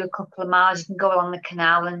just want to do a couple of miles, you can go along the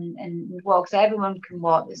canal and walk. So everyone can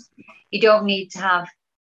walk. You don't need to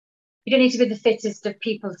be the fittest of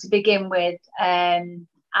people to begin with.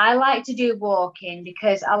 I like to do walking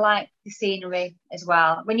because I like the scenery as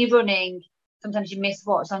well. When you're running, sometimes you miss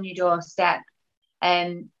what's on your doorstep.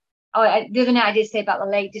 The other night I did say about the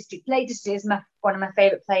Lake District. Lake District is one of my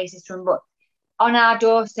favourite places to run, but on our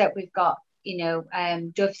doorstep we've got,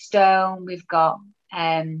 Dovestone, we've got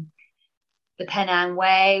the Pennine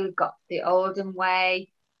Way, we've got the Oldham Way.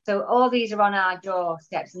 So all these are on our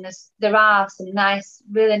doorsteps, and there are some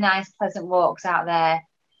really nice, pleasant walks out there.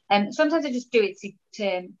 Sometimes I just do it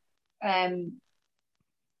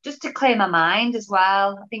just to clear my mind as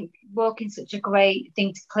well. I think walking's such a great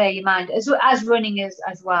thing to clear your mind, as running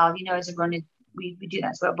as well. You know, as a runner, we do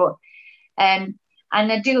that as well. But and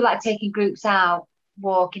I do like taking groups out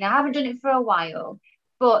walking. I haven't done it for a while,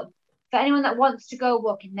 but for anyone that wants to go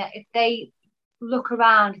walking, if they look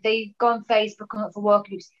around, if they go on Facebook and look for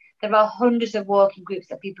walking groups, there are hundreds of walking groups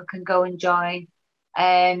that people can go and join.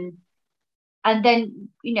 And then,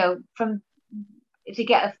 if they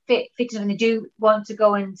get fit enough and they do want to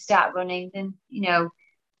go and start running, then,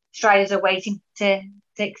 striders are waiting to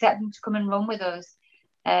accept them to come and run with us.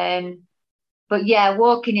 But yeah,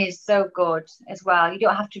 walking is so good as well. You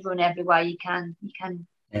don't have to run everywhere. You can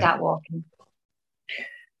start walking.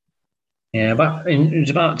 Yeah, it was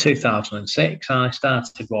about 2006. I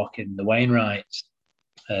started walking the Wainwrights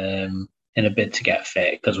in a bid to get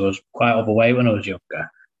fit because I was quite overweight when I was younger,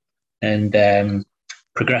 and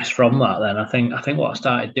progressed from that. Then I think what I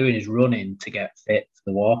started doing is running to get fit for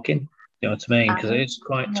the walking. You know what I mean? Because it's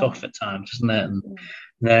quite tough at times, isn't it? And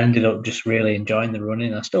I ended up just really enjoying the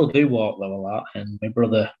running. I still do walk though a lot, and my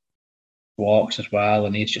brother walks as well,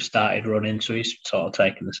 and he's just started running, so he's sort of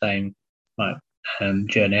taking the same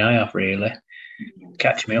journey I have, really.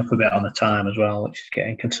 Catching me up a bit on the time as well, which is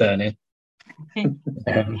getting concerning.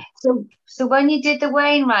 So when you did the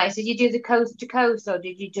Wainwrights, did you do the coast to coast, or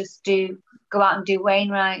did you just go out and do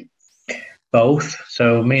Wainwrights? Both.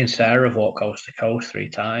 So me and Sarah have walked coast to coast 3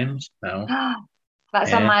 times now.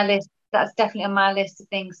 That's on my list. That's definitely on my list of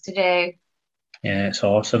things to do. Yeah, it's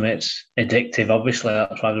awesome. It's addictive, obviously.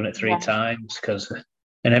 That's why I've done it 3 times.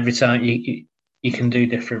 And every time you can do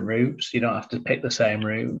different routes. You don't have to pick the same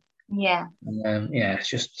route. Yeah. And it's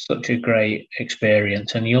just such a great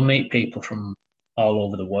experience. And you'll meet people from all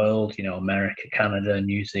over the world, America, Canada,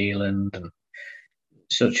 New Zealand, and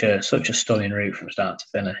such a stunning route from start to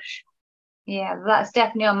finish. Yeah, that's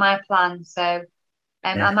definitely on my plan. So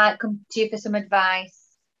I might come to you for some advice.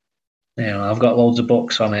 Yeah, I've got loads of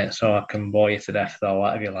books on it, so I can bore you to death with all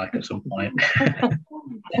that if you like at some point.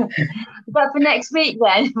 But for next week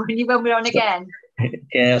then, when we're on again.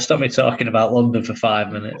 Yeah, stop me talking about London for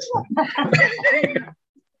 5 minutes.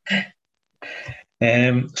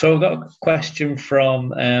 So we've got a question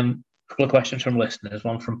from a couple of questions from listeners.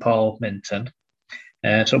 One from Paul Minton.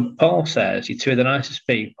 So Paul says, "You're 2 of the nicest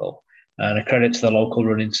people, and a credit to the local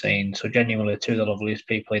running scene. So genuinely 2 of the loveliest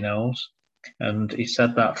people he knows." And he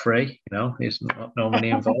said that free, there's no money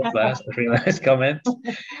involved there. So really nice comment.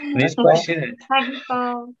 And his question is, thanks,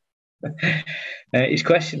 Paul. His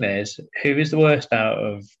question is, who is the worst out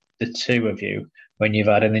of the 2 of you when you've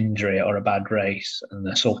had an injury or a bad race and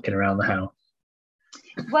they're sulking around the house?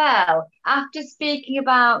 Well, after speaking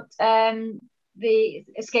about the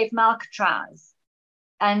escape from Alcatraz,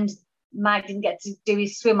 and Mike didn't get to do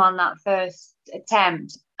his swim on that first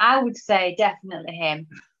attempt, I would say definitely him,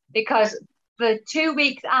 because for 2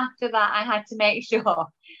 weeks after that, I had to make sure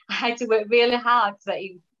I had to work really hard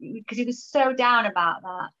because he was so down about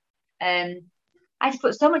that. I had to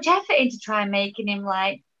put so much effort into trying making him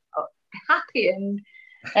like happy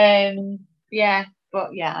and yeah.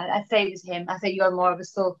 But yeah, I'd say it was him. I think you're more of a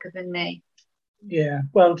sulker than me. Yeah,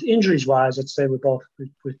 well, injuries wise, I'd say we're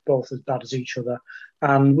both as bad as each other,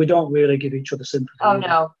 and we don't really give each other sympathy. Oh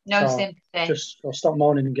no sympathy. Just stop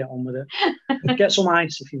moaning and get on with it. Get some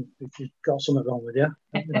ice if you've got something wrong with you.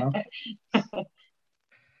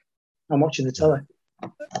 I'm watching the telly.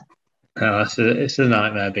 No, it's a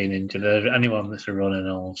nightmare being injured. Anyone that's a runner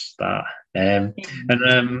knows that. And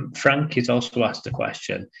Frank has also asked a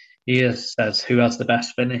question. He says, "Who has the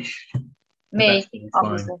best finish?" Me,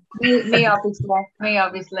 obviously. Me,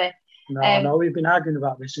 obviously. No, we've been arguing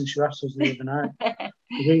about this since you asked us the other night.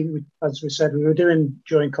 As we said, we were doing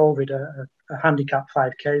during COVID a handicap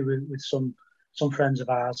 5K with some friends of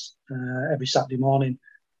ours every Saturday morning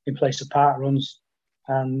in place of park runs.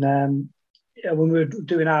 And when we were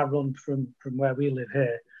doing our run from where we live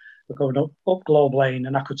here, we're going up Globe Lane,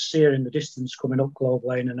 and I could see her in the distance coming up Globe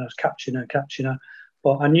Lane, and I was catching her.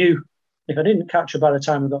 But I knew if I didn't catch her by the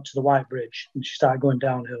time we got to the White Bridge and she started going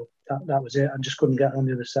downhill, that was it. I just couldn't get her on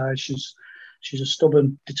the other side. She's a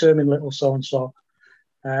stubborn, determined little so-and-so.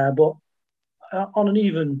 But on an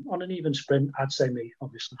even sprint, I'd say me,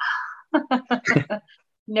 obviously.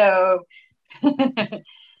 No.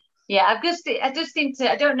 Yeah, I just seem to,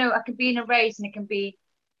 I don't know, I could be in a race and it can be,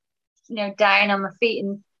 dying on my feet,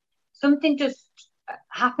 and something just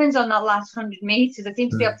happens on that last 100 meters. I seem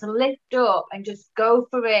to be able to lift up and just go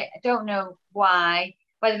for it. I don't know why,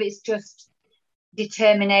 whether it's just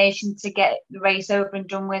determination to get the race over and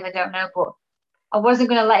done with, I don't know, but I wasn't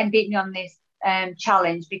going to let him beat me on this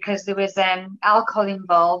challenge because there was alcohol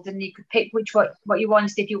involved, and you could pick what you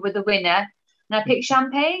wanted if you were the winner, and I picked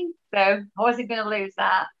champagne, so I wasn't going to lose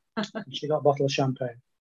that. She got a bottle of champagne.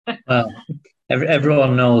 Well,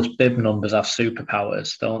 everyone knows bib numbers have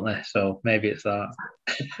superpowers, don't they? So maybe it's that.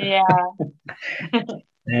 Yeah.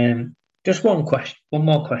 Just one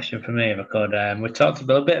more question for me, if I could. We talked a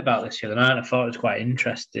little bit about this the other night, and I thought it was quite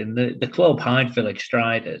interesting. The club Hyde Village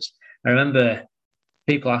Striders. I remember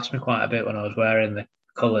people asked me quite a bit when I was wearing the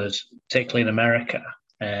colours, particularly in America,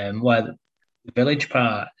 where the village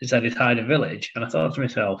part is at Hyde Village, and I thought to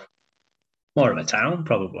myself, more of a town,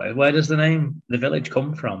 probably. Where does the village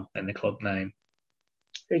come from in the club name?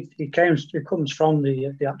 It comes from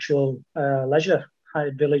the actual leisure,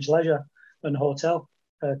 Hyde Village Leisure and Hotel,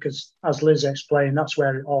 because as Liz explained, that's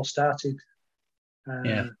where it all started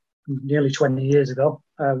nearly 20 years ago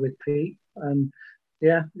with Pete. And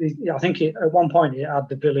I think at one point it had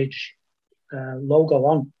the village logo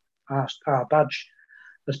on our badge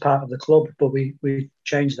as part of the club, but we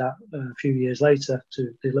changed that a few years later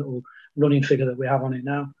to the little running figure that we have on it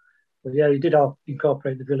now. But yeah, we did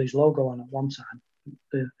incorporate the village logo on at one time.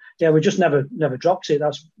 We just never dropped it.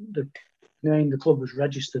 That's the name the club was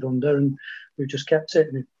registered under, and we've just kept it,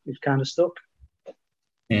 and it's kind of stuck.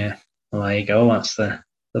 Yeah, well, there you go. That's so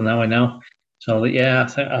now we know. So I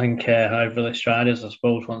think Hyde Village Striders, I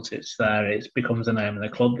suppose, once it's there, it becomes the name of the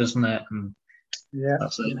club, doesn't it? And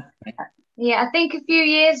that's it. Yeah, I think a few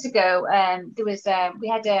years ago, there was we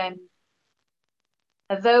had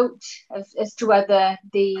a vote as to whether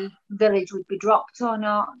the village would be dropped or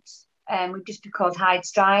not. We'd just be called Hyde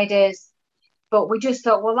Striders, but we just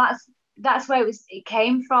thought, well, that's where it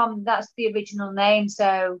came from. That's the original name.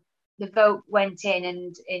 So the vote went in,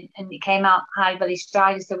 and it came out Hyde Village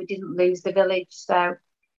Striders, so we didn't lose the village. So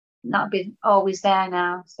that'll be always there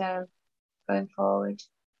now. So going forward.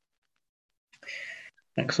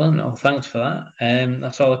 Excellent. Well, thanks for that.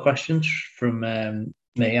 That's all the questions from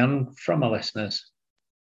me and from our listeners.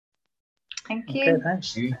 Thank you. Okay,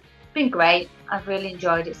 thanks. It's been great. I've really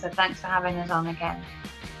enjoyed it. So thanks for having us on again.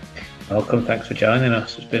 Welcome. Thanks for joining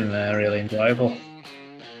us. It's been really enjoyable.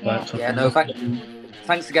 Thanks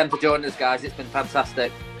again for joining us, guys. It's been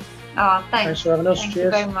fantastic. Oh, thanks. Thanks for having us. Thank Cheers.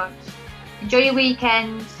 you very much. Enjoy your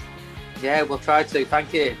weekend. Yeah, we'll try to.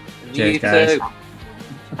 Thank you. And Cheers, you guys. too.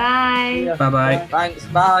 Bye. Bye-bye. Thanks.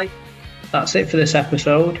 Bye. That's it for this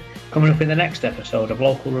episode. Coming up in the next episode of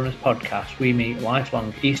Local Runners Podcast, we meet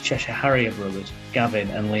lifelong East Cheshire Harrier brothers, Gavin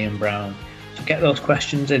and Liam Brown. So get those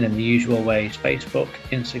questions in the usual ways: Facebook,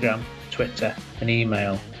 Instagram, Twitter and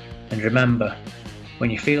email. And remember, when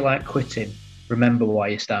you feel like quitting, remember why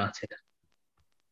you started.